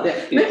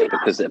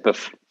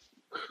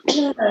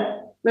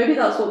 Maybe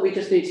that's what we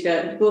just need to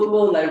get,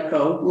 more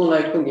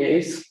local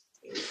news.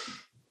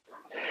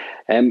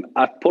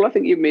 Paul, I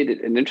think you made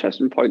an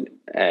interesting point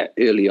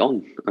early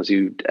on, as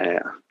you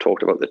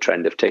talked about the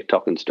trend of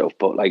TikTok and stuff.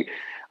 But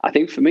I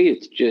think for me,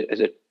 it's just as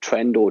a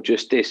trend, or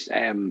just this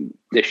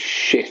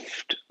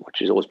shift, which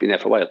has always been there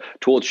for a while,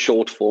 towards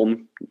short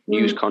form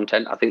news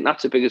content. I think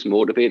that's the biggest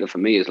motivator for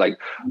me, is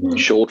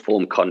short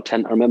form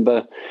content. I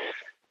remember,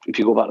 if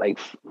you go back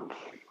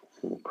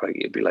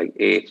it'd be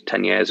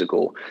 8-10 years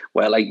ago,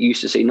 where you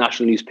used to see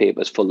national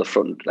newspapers full the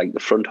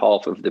front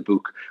half of the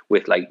book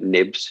with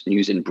nibs,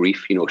 news in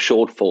brief,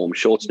 short form,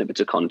 short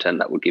snippets of content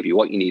that would give you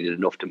what you needed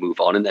enough to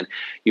move on. And then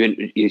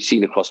you've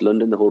seen across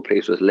London, the whole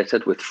place was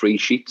littered with free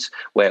sheets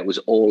where it was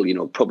all,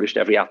 published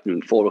every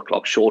afternoon,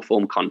 4:00, short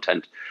form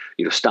content.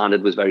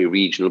 Standard was very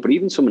regional, but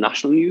even some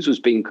national news was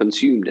being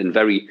consumed in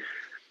very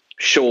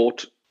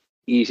short,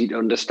 easy to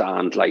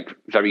understand,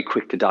 very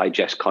quick to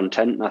digest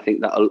content. And I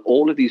think that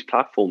all of these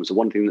platforms, the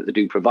one thing that they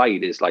do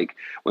provide is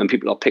when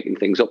people are picking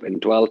things up in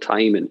dwell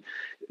time and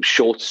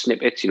short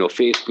snippets,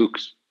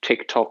 Facebook's,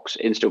 TikToks,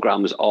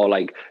 Instagrams are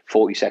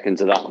 40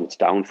 seconds of that and it's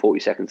down, 40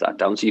 seconds of that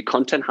down. So your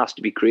content has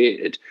to be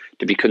created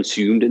to be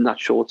consumed in that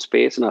short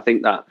space. And I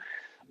think that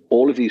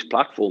all of these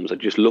platforms are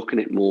just looking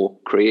at more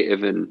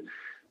creative and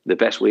the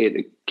best way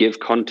to give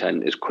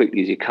content as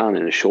quickly as you can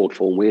in a short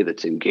form way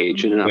that's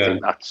engaging. And I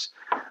think that's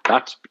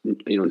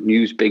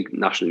big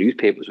national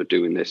newspapers were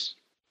doing this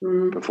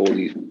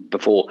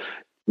before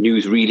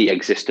news really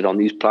existed on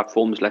these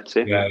platforms, let's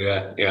say.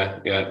 Yeah,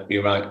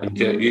 you're right. And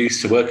you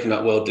used to work in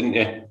that world, didn't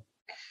you?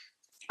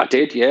 I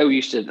did, yeah. We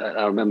used to,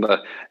 I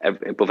remember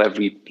above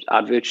every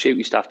advert sheet, we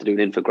used to have to do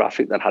an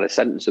infographic that had a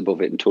sentence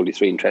above it and told you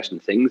 3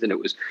 interesting things. And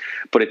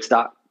but it's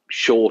that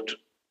short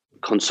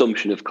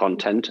consumption of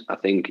content. I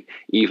think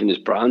even as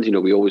brands,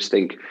 we always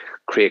think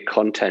create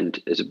content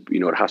as,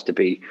 it has to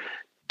be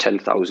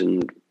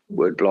 10,000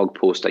 word blog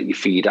post that you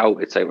feed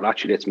out. It's well,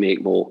 actually, let's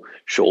make more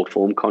short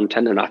form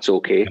content, and that's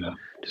okay. It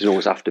doesn't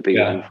always have to be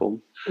long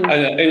form.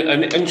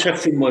 An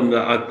interesting one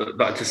that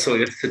I just saw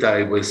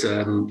yesterday was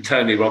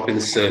Tony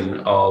Robinson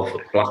of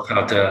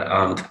Blackadder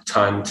and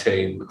Time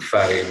Team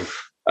fame,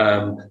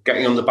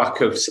 getting on the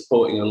back of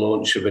supporting a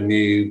launch of a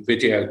new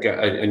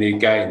a new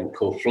game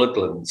called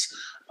Floodlands,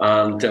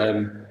 and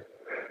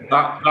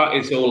that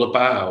is all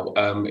about.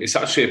 It's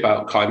actually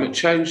about climate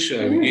change.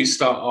 You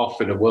start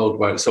off in a world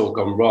where it's all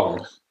gone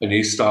wrong, and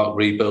you start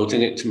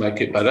rebuilding it to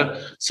make it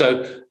better.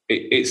 So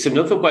it's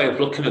another way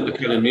of looking at the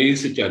kind of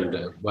news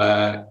agenda,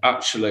 where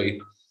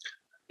actually,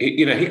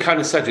 he kind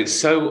of said it's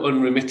so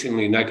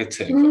unremittingly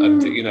negative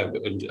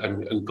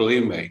and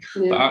gloomy,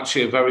 but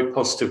actually a very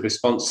positive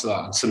response to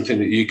that, and something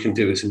that you can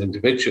do as an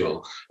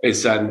individual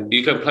is then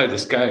you go play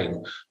this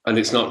game, and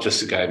it's not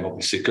just a game,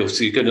 obviously, because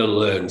you're going to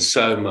learn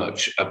so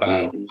much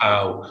about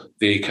how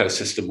the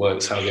ecosystem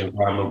works, how the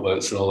environment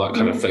works, and all that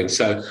kind of thing.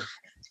 So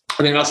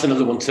I think that's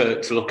another one to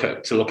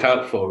look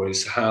out for,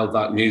 is how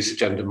that news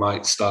agenda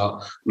might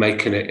start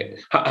making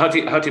it. How do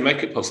you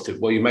make it positive?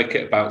 Well, you make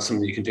it about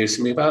something you can do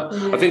something about.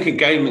 I think in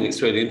gaming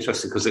it's really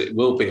interesting because it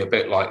will be a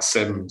bit like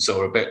Sims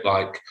or a bit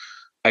like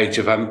Age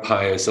of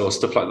Empires or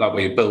stuff like that,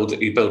 where you build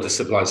a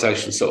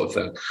civilization sort of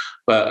thing.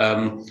 But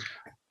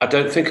I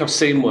don't think I've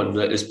seen one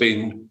that has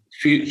been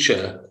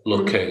future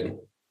looking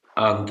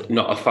and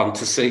not a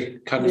fantasy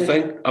kind of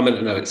thing. I mean,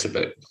 I know it's a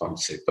bit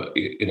fantasy, but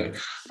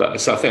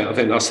so I think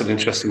that's an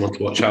interesting one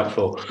to watch out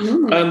for.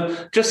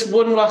 Just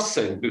one last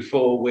thing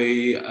before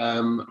we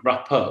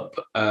wrap up,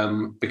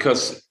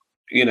 because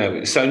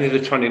it's only the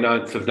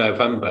 29th of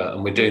November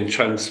and we're doing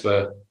trends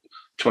for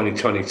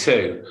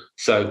 2022,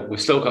 so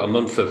we've still got a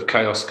month of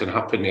chaos can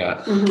happen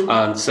yet.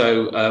 And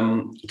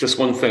so just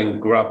one thing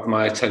grabbed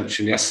my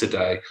attention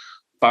yesterday,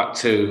 back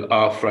to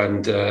our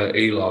friend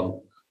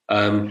Elon,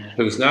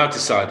 who's now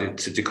decided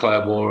to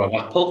declare war on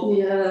Apple.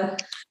 Yeah.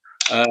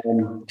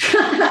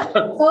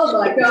 Oh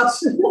my gosh.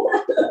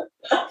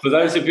 For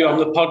those of you on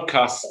the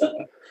podcast,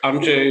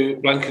 Andrew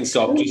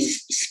Blenkinsop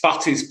just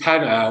spat his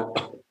pen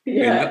out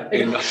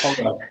in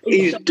horror.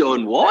 He's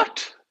done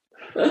what?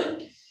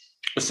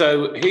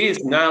 So he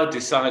has now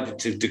decided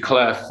to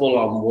declare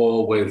full-on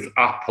war with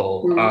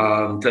Apple,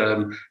 and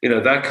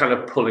they're kind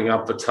of pulling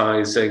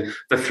advertising.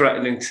 They're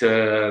threatening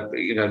to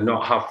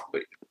not have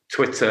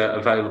Twitter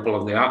available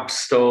on the App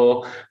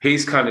Store.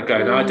 He's kind of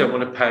going, I don't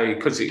want to pay,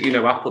 because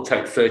Apple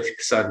take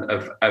 30%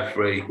 of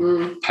every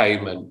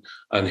payment,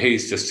 and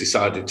he's just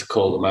decided to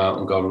call them out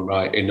and gone,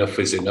 right, enough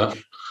is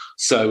enough.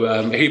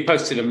 So he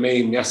posted a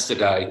meme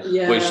yesterday,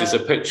 which is a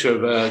picture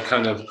of a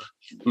kind of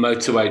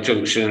motorway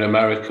junction in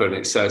America, and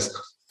it says,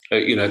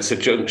 it's a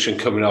junction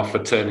coming off, a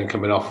turning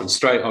coming off, and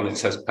straight on it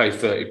says pay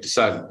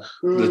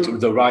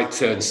 30%. The right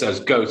turn says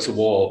go to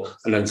war,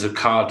 and then there's a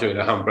car doing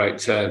a handbrake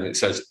turn. It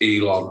says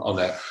Elon on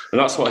it, and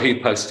that's what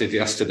he posted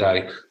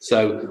yesterday.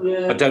 So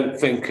I don't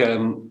think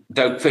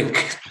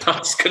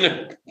that's going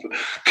to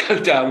go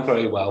down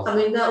very well. I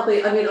mean,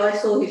 I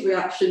saw his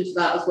reaction to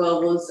that as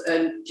well was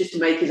just to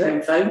make his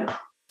own phone,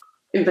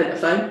 invent a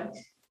phone.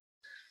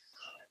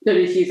 You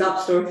don't need to use App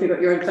Store if you've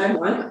got your own phone,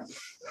 right?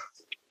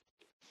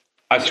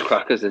 That's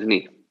crackers, isn't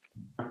he?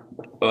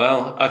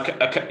 Well,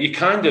 you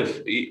kind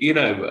of,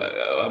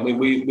 I mean,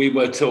 we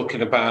were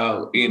talking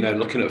about,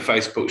 looking at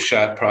Facebook's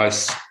share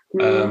price,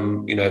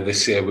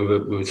 this year. We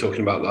were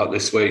talking about that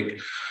this week.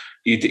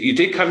 You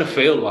did kind of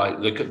feel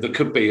like there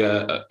could be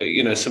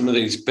some of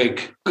these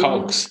big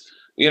cogs.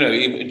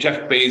 Even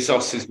Jeff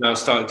Bezos is now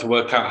starting to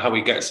work out how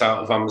he gets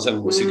out of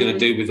Amazon. What's he going to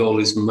do with all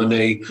his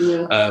money?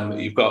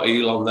 You've got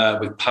Elon there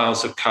with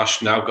piles of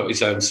cash, now got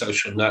his own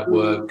social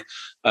network.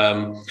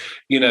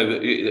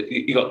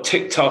 You got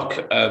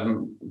TikTok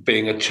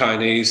being a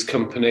Chinese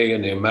company,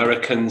 and the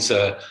Americans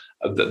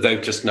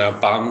they've just now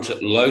banned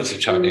loads of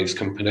Chinese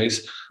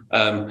companies.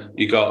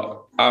 You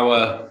got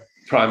our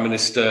Prime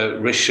Minister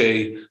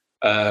Rishi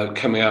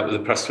coming out with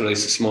a press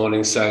release this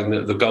morning saying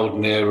that the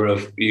golden era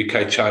of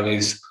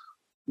UK-Chinese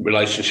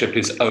relationship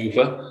is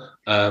over.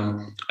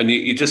 And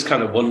you just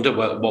kind of wonder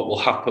what will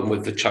happen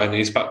with the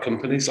Chinese-backed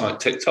companies like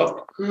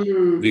TikTok.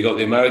 You got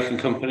the American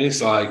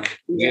companies like,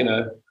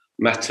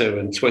 Meta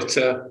and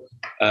Twitter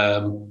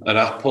and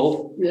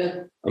Apple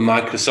and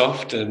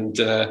Microsoft. And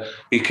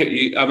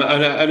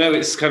I know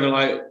it's kind of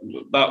like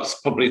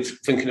that's probably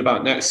thinking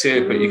about next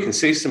year, but you can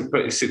see some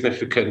pretty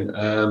significant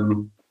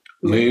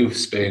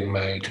moves being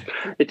made.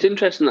 It's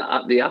interesting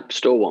at the App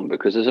Store one,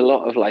 because there's a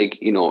lot of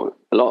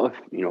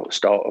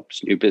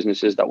startups, new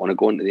businesses that want to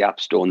go into the App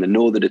Store, and they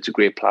know that it's a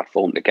great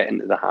platform to get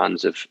into the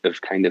hands of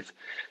kind of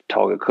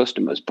target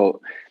customers. But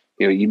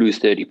you lose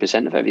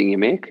 30% of everything you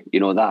make.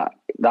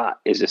 That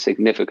is a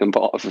significant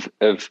part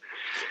of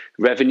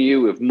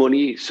revenue, of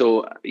money.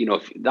 So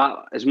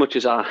that, as much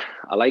as I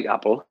like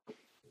Apple,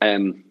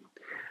 I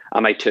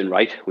might turn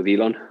right with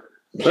Elon.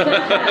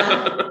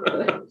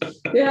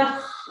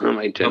 Yeah. I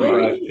might turn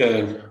right.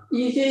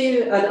 You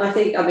do, and I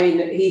think,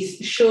 he's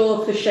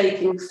sure for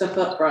shaking stuff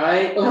up,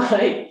 right?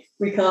 Like,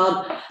 we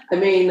can't.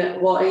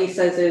 What he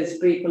says is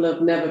people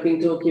have never been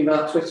talking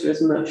about Twitter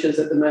as much as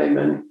at the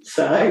moment.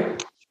 So,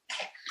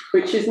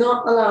 which is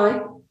not a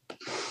lie.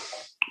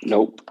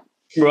 Nope.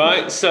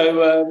 Right.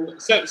 So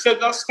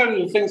that's kind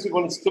of the things we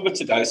wanted to cover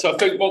today. So I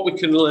think what we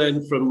can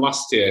learn from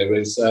last year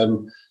is,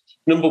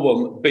 number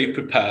one, be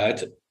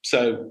prepared.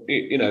 So,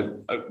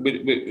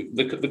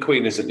 the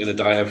Queen isn't going to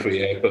die every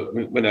year, but,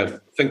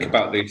 think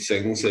about these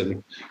things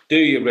and do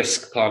your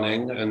risk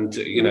planning and,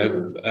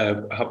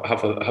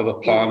 have a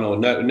plan, or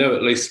know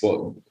at least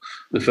who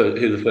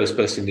the first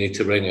person you need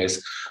to ring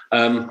is.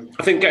 I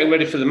think getting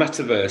ready for the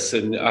metaverse,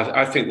 and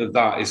I think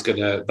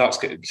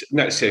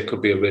next year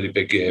could be a really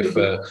big year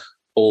for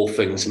all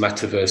things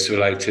metaverse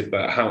related,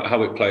 but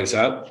how it plays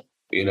out.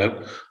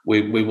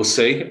 we will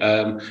see.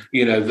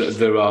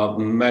 There are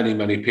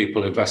many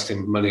people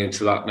investing money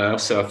into that now.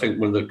 So I think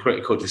one of the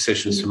critical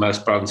decisions for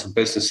most brands and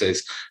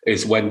businesses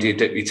is, when do you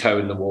dip your toe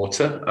in the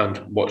water and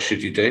what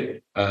should you do?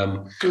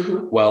 Well,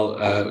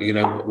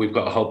 we've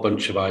got a whole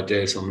bunch of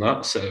ideas on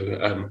that.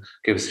 So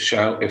give us a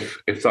shout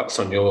if that's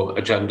on your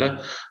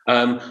agenda.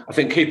 I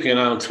think keeping an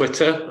eye on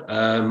Twitter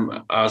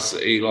as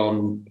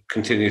Elon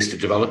continues to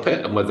develop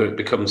it, and whether it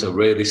becomes a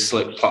really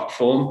slick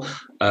platform.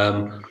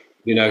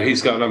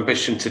 He's got an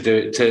ambition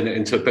to turn it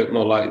into a bit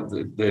more like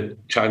the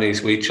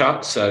Chinese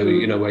WeChat. So,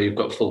 where you've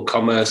got full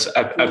commerce,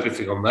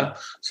 everything on there.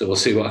 So we'll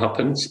see what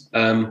happens.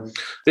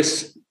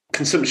 This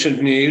consumption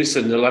of news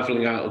and the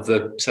levelling out of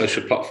the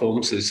social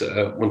platforms is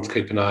one to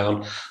keep an eye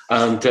on.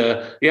 And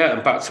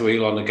and back to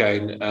Elon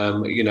again,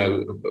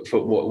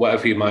 for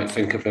whatever you might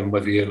think of him,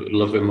 whether you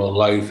love him or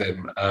loathe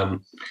him,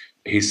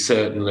 he's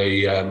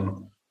certainly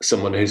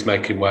someone who's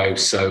making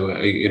waves. So,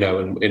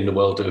 in the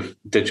world of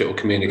digital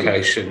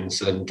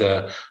communications. And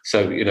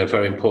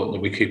very important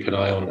that we keep an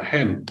eye on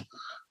him.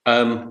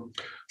 I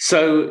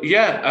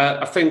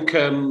think,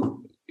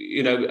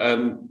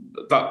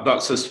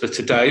 that's us for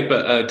today,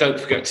 but don't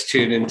forget to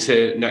tune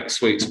into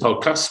next week's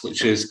podcast,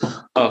 which is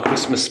our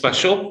Christmas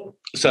special.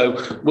 So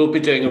we'll be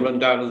doing a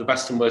rundown of the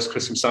best and worst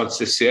Christmas ads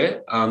this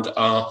year, and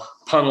our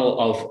panel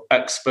of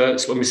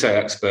experts. When we say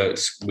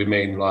experts, we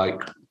mean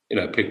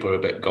people are a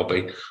bit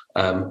gobby,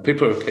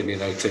 people are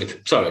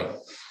opinionated. Sorry,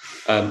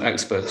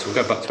 experts. We'll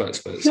go back to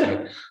experts.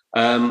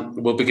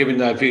 We'll be giving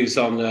their views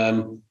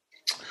on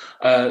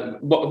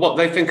what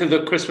they think of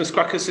the Christmas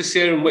crackers this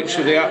year and which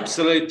are the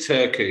absolute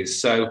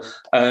turkeys. So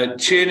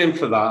tune in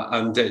for that,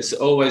 and it's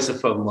always a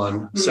fun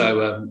one.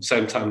 So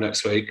same time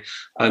next week.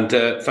 And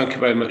thank you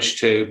very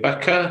much to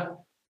Becca.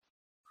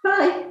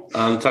 Bye.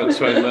 And thanks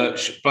very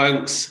much,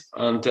 Banks.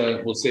 And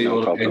we'll see you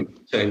all again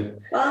soon.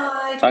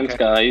 Bye. Thanks,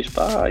 guys.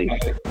 Bye.